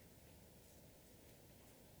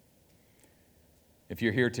 If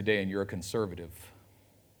you're here today and you're a conservative,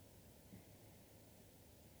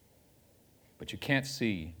 but you can't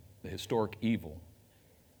see the historic evil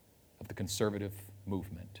of the conservative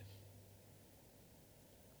movement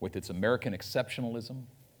with its American exceptionalism,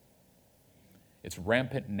 its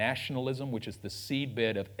rampant nationalism, which is the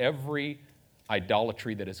seedbed of every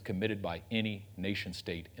idolatry that is committed by any nation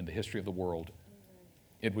state in the history of the world.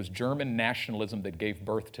 It was German nationalism that gave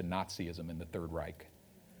birth to Nazism in the Third Reich.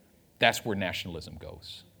 That's where nationalism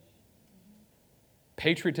goes.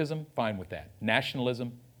 Patriotism, fine with that.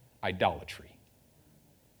 Nationalism, idolatry.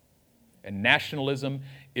 And nationalism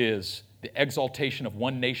is the exaltation of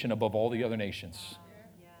one nation above all the other nations.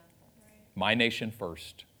 My nation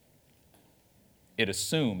first. It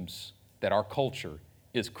assumes that our culture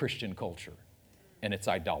is Christian culture, and it's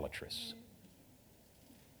idolatrous.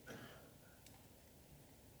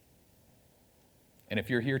 And if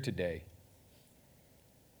you're here today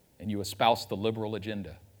and you espouse the liberal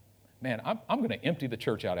agenda, man, I'm going to empty the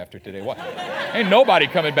church out after today. What? Ain't nobody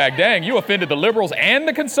coming back. Dang, you offended the liberals and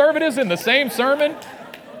the conservatives in the same sermon?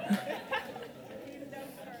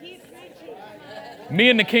 Me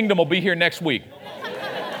and the kingdom will be here next week.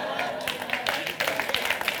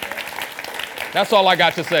 That's all I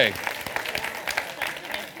got to say.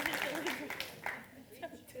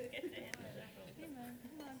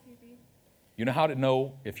 You know how to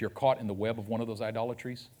know if you're caught in the web of one of those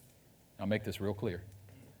idolatries? I'll make this real clear.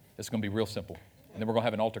 It's going to be real simple. And then we're going to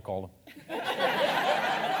have an altar call.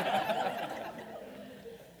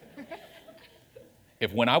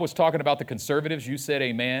 If when I was talking about the conservatives, you said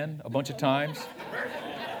amen a bunch of times,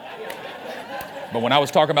 but when I was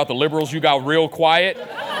talking about the liberals, you got real quiet,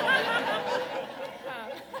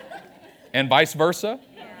 and vice versa,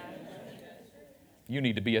 you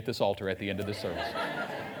need to be at this altar at the end of this service.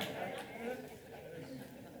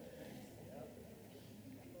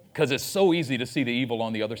 Because it's so easy to see the evil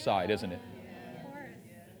on the other side, isn't it?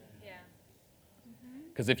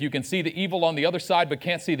 Because if you can see the evil on the other side but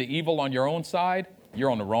can't see the evil on your own side, you're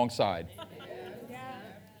on the wrong side.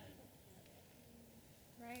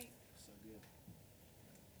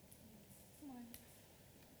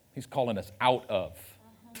 He's calling us out of.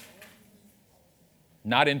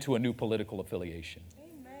 not into a new political affiliation.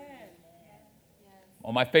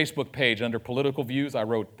 On my Facebook page, under political views, I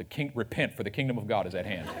wrote, repent, for the kingdom of God is at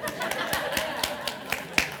hand.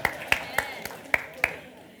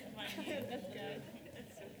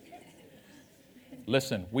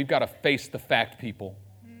 Listen, we've got to face the fact, people.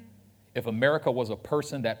 If America was a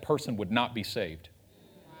person, that person would not be saved.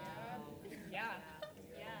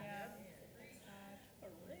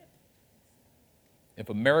 If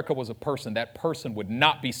America was a person, that person would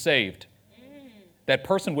not be saved. That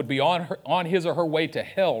person would be on his or her way to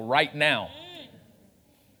hell right now.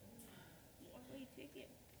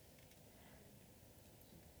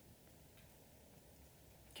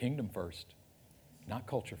 Kingdom first, not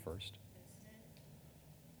culture first.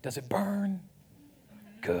 Does it burn?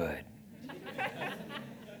 Good.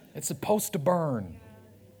 It's supposed to burn.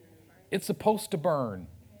 It's supposed to burn.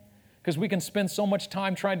 Because we can spend so much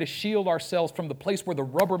time trying to shield ourselves from the place where the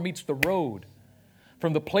rubber meets the road,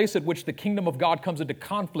 from the place at which the kingdom of God comes into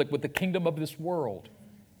conflict with the kingdom of this world.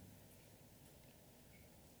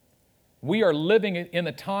 We are living in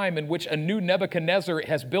a time in which a new Nebuchadnezzar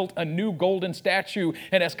has built a new golden statue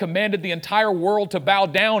and has commanded the entire world to bow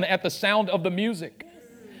down at the sound of the music.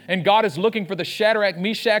 And God is looking for the Shadrach,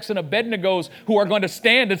 Meshachs, and Abednegos who are going to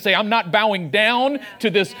stand and say, I'm not bowing down to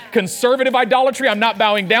this conservative idolatry. I'm not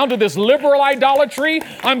bowing down to this liberal idolatry.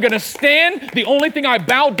 I'm going to stand. The only thing I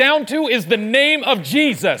bow down to is the name of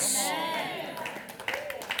Jesus.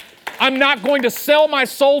 I'm not going to sell my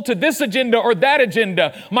soul to this agenda or that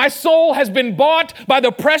agenda. My soul has been bought by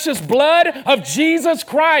the precious blood of Jesus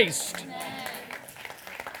Christ.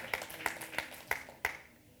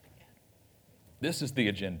 This is the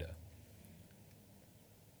agenda.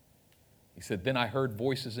 He said, then I heard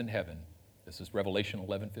voices in heaven. This is Revelation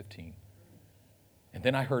 11:15. And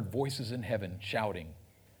then I heard voices in heaven shouting,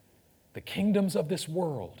 the kingdoms of this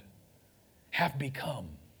world have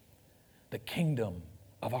become the kingdom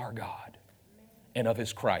of our God and of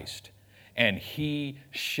his Christ, and he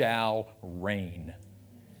shall reign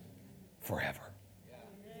forever.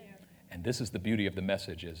 And this is the beauty of the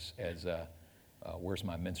message as where's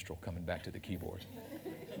my minstrel coming back to the keyboard?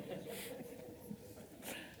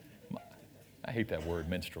 I hate that word,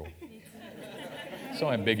 minstrel.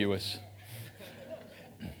 So ambiguous.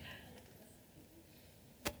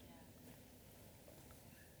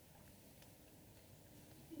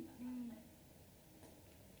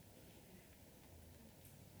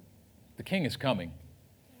 The king is coming.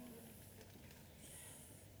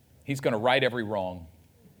 He's going to right every wrong.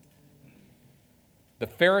 The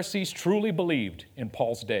Pharisees truly believed in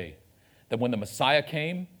Paul's day that when the Messiah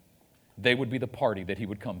came, they would be the party that he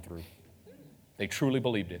would come through. They truly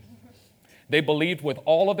believed it. They believed with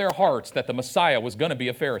all of their hearts that the Messiah was going to be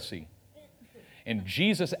a Pharisee. And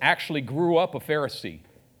Jesus actually grew up a Pharisee.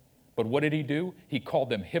 But what did he do? He called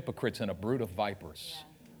them hypocrites and a brood of vipers.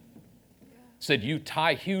 Said, you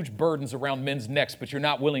tie huge burdens around men's necks, but you're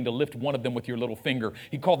not willing to lift one of them with your little finger.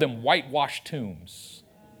 He called them whitewashed tombs.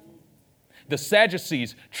 The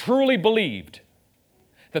Sadducees truly believed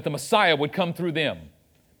that the Messiah would come through them,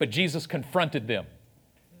 but Jesus confronted them.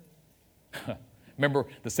 Remember,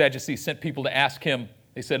 the Sadducees sent people to ask him.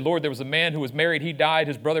 They said, Lord, there was a man who was married. He died.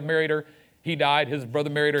 His brother married her. He died. His brother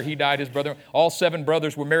married her. He died. His brother. All 7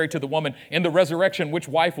 brothers were married to the woman. In the resurrection, which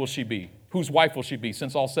wife will she be? Whose wife will she be,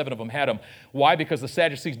 since all 7 of them had them? Why? Because the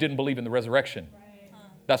Sadducees didn't believe in the resurrection. Right.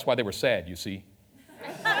 That's why they were sad, you see.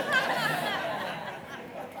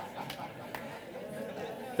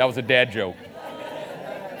 That was a dad joke.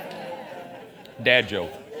 Dad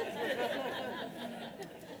joke.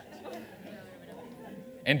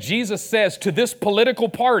 And Jesus says to this political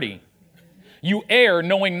party, you err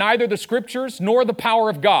knowing neither the scriptures nor the power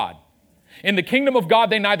of God. In the kingdom of God,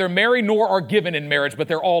 they neither marry nor are given in marriage, but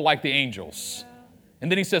they're all like the angels. And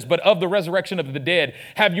then he says, but of the resurrection of the dead,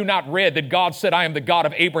 have you not read that God said, I am the God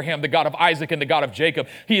of Abraham, the God of Isaac, and the God of Jacob?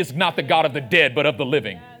 He is not the God of the dead, but of the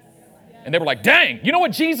living. And they were like, dang, you know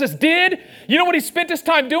what Jesus did? You know what he spent his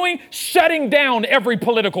time doing? Shutting down every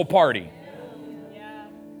political party. Yeah.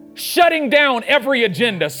 Shutting down every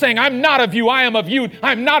agenda, saying, I'm not of you, I am of you,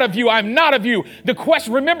 I'm not of you, I'm not of you. The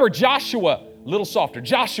question, remember Joshua, a little softer,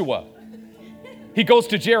 Joshua. He goes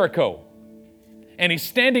to Jericho, and he's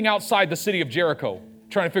standing outside the city of Jericho,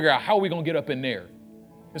 trying to figure out how are we going to get up in there.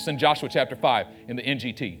 This is in Joshua chapter 5 in the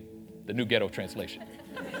NGT, the New Ghetto Translation.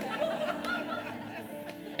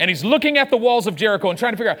 And he's looking at the walls of Jericho and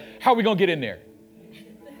trying to figure out how are we going to get in there.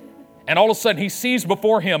 And all of a sudden he sees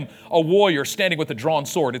before him a warrior standing with a drawn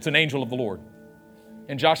sword. It's an angel of the Lord.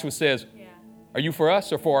 And Joshua says, are you for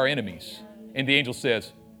us or for our enemies? And the angel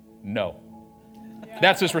says, no.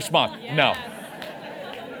 That's his response. No.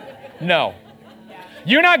 No.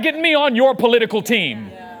 You're not getting me on your political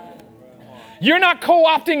team. You're not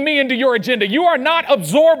co-opting me into your agenda. You are not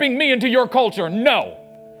absorbing me into your culture. No.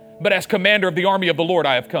 But as commander of the army of the Lord,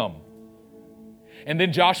 I have come. And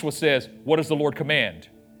then Joshua says, what does the Lord command?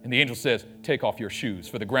 And the angel says, take off your shoes,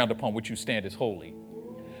 for the ground upon which you stand is holy.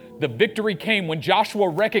 The victory came when Joshua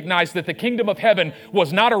recognized that the kingdom of heaven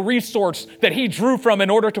was not a resource that he drew from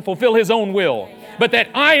in order to fulfill his own will, but that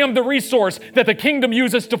I am the resource that the kingdom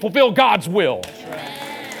uses to fulfill God's will.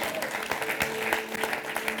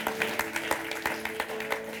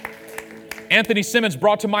 Anthony Simmons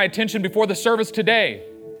brought to my attention before the service today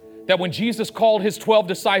that when Jesus called his 12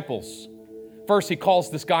 disciples, first he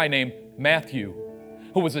calls this guy named Matthew,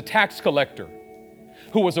 who was a tax collector,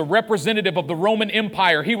 who was a representative of the Roman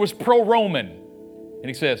Empire. He was pro-Roman. And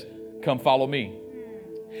he says, come follow me.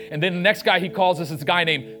 And then the next guy he calls us is a guy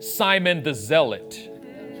named Simon the Zealot.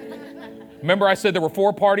 Remember I said there were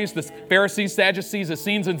 4 parties, the Pharisees, Sadducees,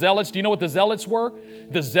 Essenes, and Zealots. Do you know what the Zealots were?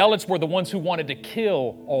 The Zealots were the ones who wanted to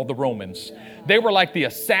kill all the Romans. They were like the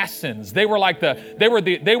assassins. They were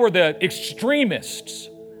the extremists.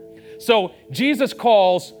 So Jesus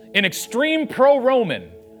calls an extreme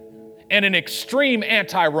pro-Roman and an extreme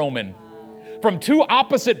anti-Roman from 2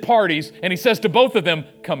 opposite parties, and he says to both of them,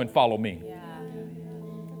 come and follow me.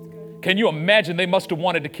 Can you imagine? They must have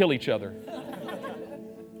wanted to kill each other.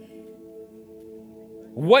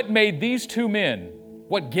 What made these 2 men,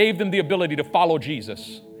 what gave them the ability to follow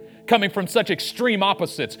Jesus? Coming from such extreme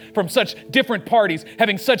opposites, from such different parties,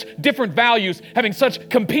 having such different values, having such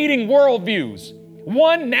competing worldviews.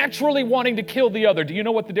 One naturally wanting to kill the other. Do you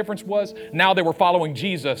know what the difference was? Now they were following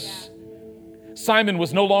Jesus. Simon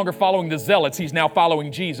was no longer following the Zealots. He's now following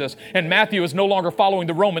Jesus. And Matthew is no longer following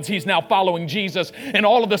the Romans. He's now following Jesus. And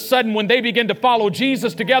all of a sudden, when they begin to follow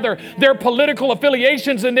Jesus together, their political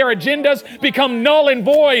affiliations and their agendas become null and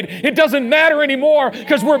void. It doesn't matter anymore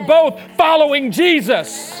because we're both following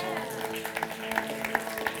Jesus.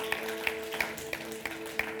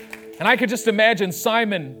 And I could just imagine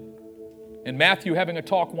Simon and Matthew having a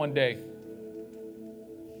talk one day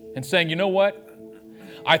and saying, you know what?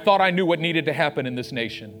 I thought I knew what needed to happen in this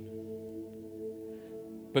nation.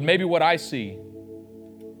 But maybe what I see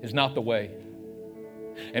is not the way.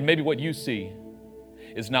 And maybe what you see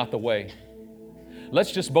is not the way.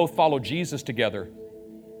 Let's just both follow Jesus together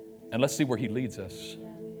and let's see where he leads us.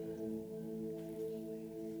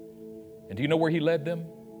 And do you know where he led them?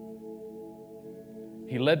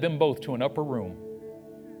 He led them both to an upper room.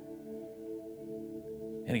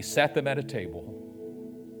 And he sat them at a table.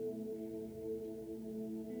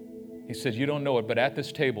 He said, you don't know it, but at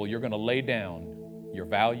this table, you're going to lay down your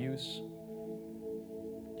values.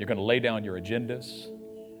 You're going to lay down your agendas.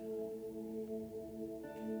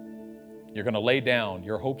 You're going to lay down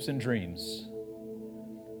your hopes and dreams.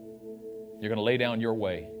 You're going to lay down your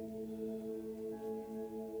way.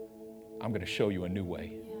 I'm going to show you a new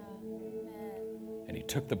way. And he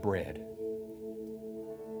took the bread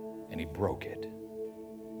and he broke it.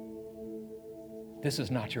 This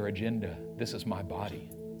is not your agenda. This is my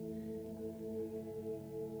body.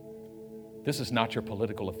 This is not your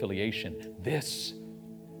political affiliation. This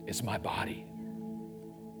is my body.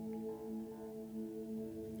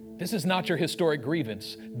 This is not your historic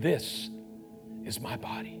grievance. This is my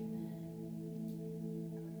body.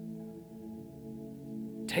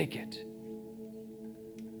 Take it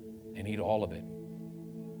and eat all of it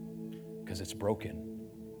because it's broken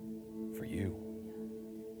for you.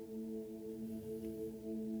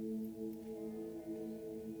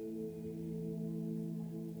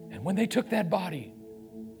 And when they took that body,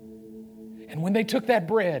 and when they took that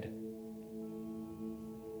bread,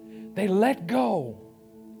 they let go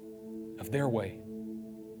of their way.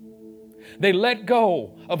 They let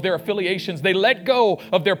go of their affiliations. They let go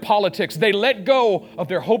of their politics. They let go of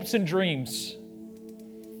their hopes and dreams.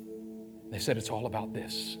 They said, it's all about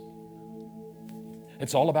this.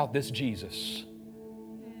 It's all about this Jesus.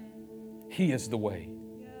 He is the way.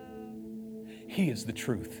 He is the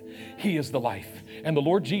truth. He is the life. And the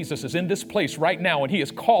Lord Jesus is in this place right now, and He is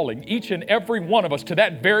calling each and every one of us to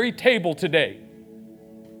that very table today.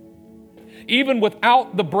 Even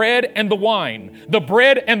without the bread and the wine. The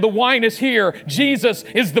bread and the wine is here. Jesus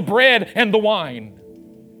is the bread and the wine.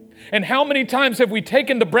 And how many times have we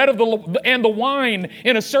taken the bread and the wine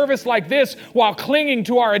in a service like this while clinging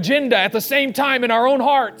to our agenda at the same time in our own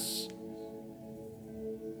hearts?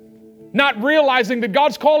 Not realizing that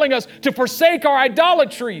God's calling us to forsake our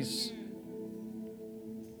idolatries.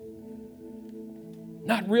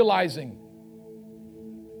 Not realizing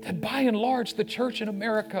that by and large the church in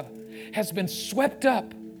America has been swept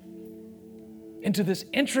up into this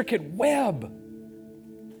intricate web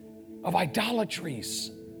of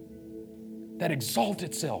idolatries that exalt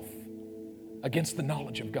itself against the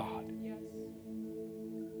knowledge of God.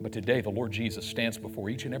 But today, the Lord Jesus stands before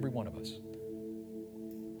each and every one of us.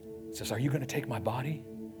 He says, are you going to take my body?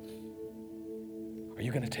 Are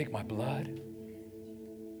you going to take my blood?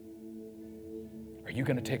 Are you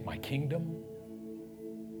going to take my kingdom?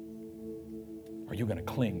 Are you going to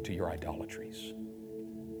cling to your idolatries?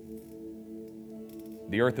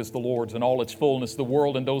 The earth is the Lord's and all its fullness, the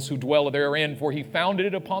world and those who dwell therein, for he founded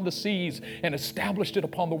it upon the seas and established it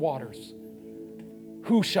upon the waters.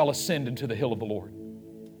 Who shall ascend into the hill of the Lord?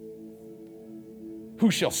 Who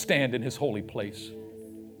shall stand in his holy place?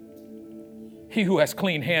 He who has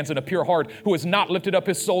clean hands and a pure heart, who has not lifted up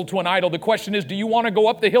his soul to an idol. The question is, do you want to go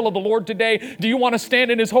up the hill of the Lord today? Do you want to stand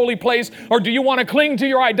in his holy place? Or do you want to cling to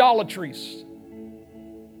your idolatries?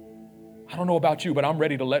 I don't know about you, but I'm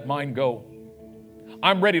ready to let mine go.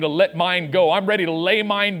 I'm ready to let mine go. I'm ready to lay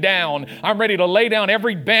mine down. I'm ready to lay down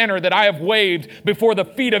every banner that I have waved before the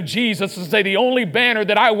feet of Jesus and say the only banner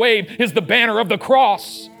that I wave is the banner of the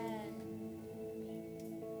cross.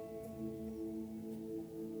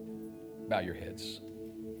 Bow your heads.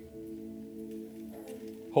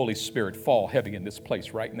 Holy Spirit, fall heavy in this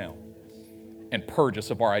place right now and purge us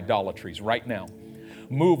of our idolatries right now.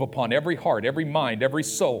 Move upon every heart, every mind, every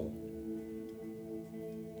soul.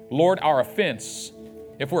 Lord, our offense,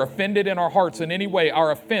 if we're offended in our hearts in any way,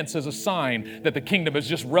 our offense is a sign that the kingdom is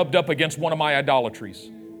just rubbed up against one of my idolatries.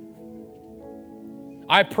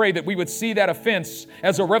 I pray that we would see that offense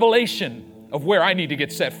as a revelation of where I need to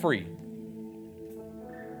get set free.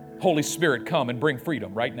 Holy Spirit, come and bring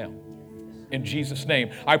freedom right now. In Jesus'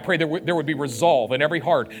 name, I pray that there would be resolve in every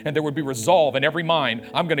heart and there would be resolve in every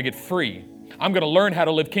mind. I'm going to get free. I'm going to learn how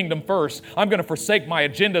to live kingdom first. I'm going to forsake my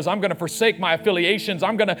agendas. I'm going to forsake my affiliations.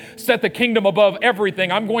 I'm going to set the kingdom above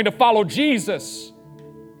everything. I'm going to follow Jesus.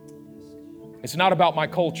 It's not about my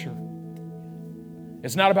culture.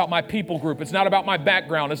 It's not about my people group. It's not about my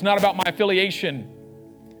background. It's not about my affiliation.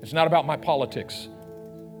 It's not about my politics.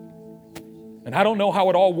 And I don't know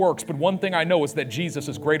how it all works, but one thing I know is that Jesus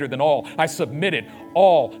is greater than all. I submit it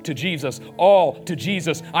all to Jesus, all to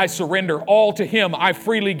Jesus. I surrender all to him. I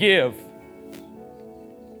freely give.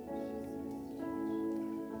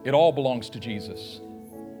 It all belongs to Jesus.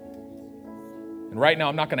 And right now,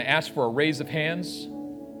 I'm not going to ask for a raise of hands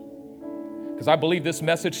because I believe this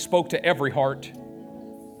message spoke to every heart.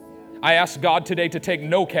 I ask God today to take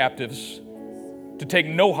no captives, to take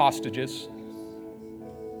no hostages,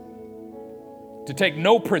 to take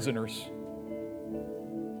no prisoners.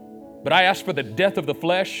 But I ask for the death of the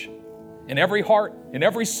flesh in every heart, in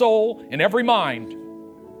every soul, in every mind.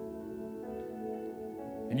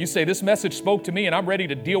 And you say, this message spoke to me and I'm ready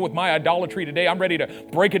to deal with my idolatry today. I'm ready to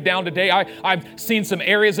break it down today. I've seen some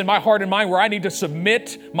areas in my heart and mind where I need to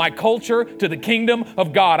submit my culture to the kingdom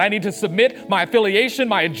of God. I need to submit my affiliation,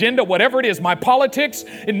 my agenda, whatever it is, my politics.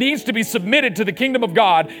 It needs to be submitted to the kingdom of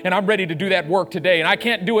God. And I'm ready to do that work today. And I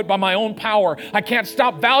can't do it by my own power. I can't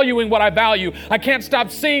stop valuing what I value. I can't stop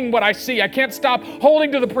seeing what I see. I can't stop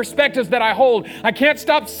holding to the perspectives that I hold. I can't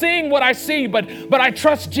stop seeing what I see, but I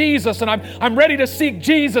trust Jesus and I'm ready to seek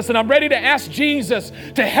Jesus. And I'm ready to ask Jesus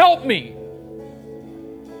to help me.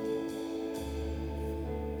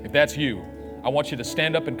 If that's you, I want you to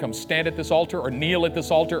stand up and come stand at this altar or kneel at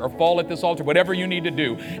this altar or fall at this altar, whatever you need to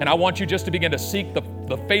do. And I want you just to begin to seek the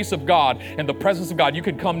face of God and the presence of God. You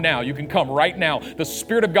can come now. You can come right now. The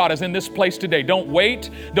Spirit of God is in this place today. Don't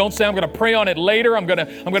wait. Don't say, I'm going to pray on it later. I'm going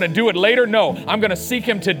to do it later. No, I'm going to seek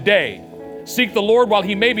him today. Seek the Lord while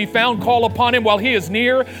he may be found. Call upon him while he is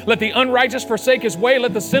near. Let the unrighteous forsake his way.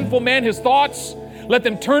 Let the sinful man his thoughts. Let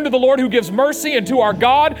them turn to the Lord who gives mercy and to our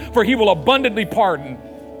God, for he will abundantly pardon.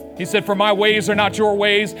 He said, for my ways are not your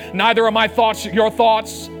ways, neither are my thoughts your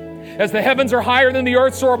thoughts. As the heavens are higher than the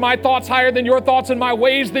earth, so are my thoughts higher than your thoughts, and my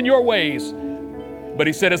ways than your ways. But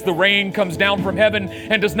he said, as the rain comes down from heaven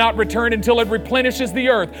and does not return until it replenishes the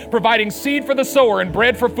earth, providing seed for the sower and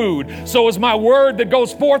bread for food, so is my word that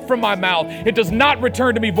goes forth from my mouth. It does not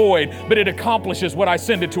return to me void, but it accomplishes what I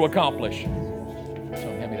send it to accomplish. So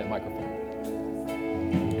hand me that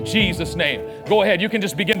microphone. In Jesus' name. Go ahead. You can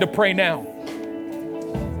just begin to pray now.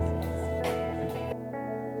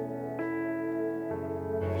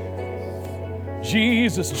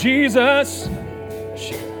 Jesus, Jesus.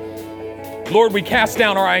 Lord, we cast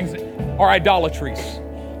down our idolatries.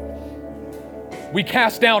 We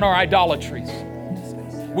cast down our idolatries.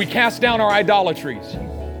 We cast down our idolatries.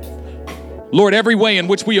 Lord, every way in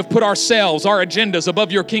which we have put ourselves, our agendas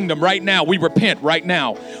above your kingdom right now, we repent right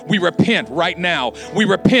now. We repent right now. We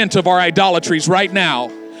repent of our idolatries right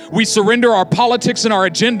now. We surrender our politics and our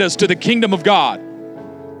agendas to the kingdom of God.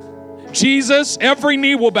 Jesus, every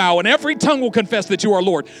knee will bow and every tongue will confess that you are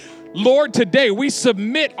Lord. Lord, today we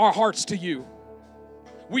submit our hearts to you.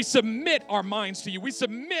 We submit our minds to you. We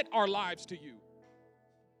submit our lives to you.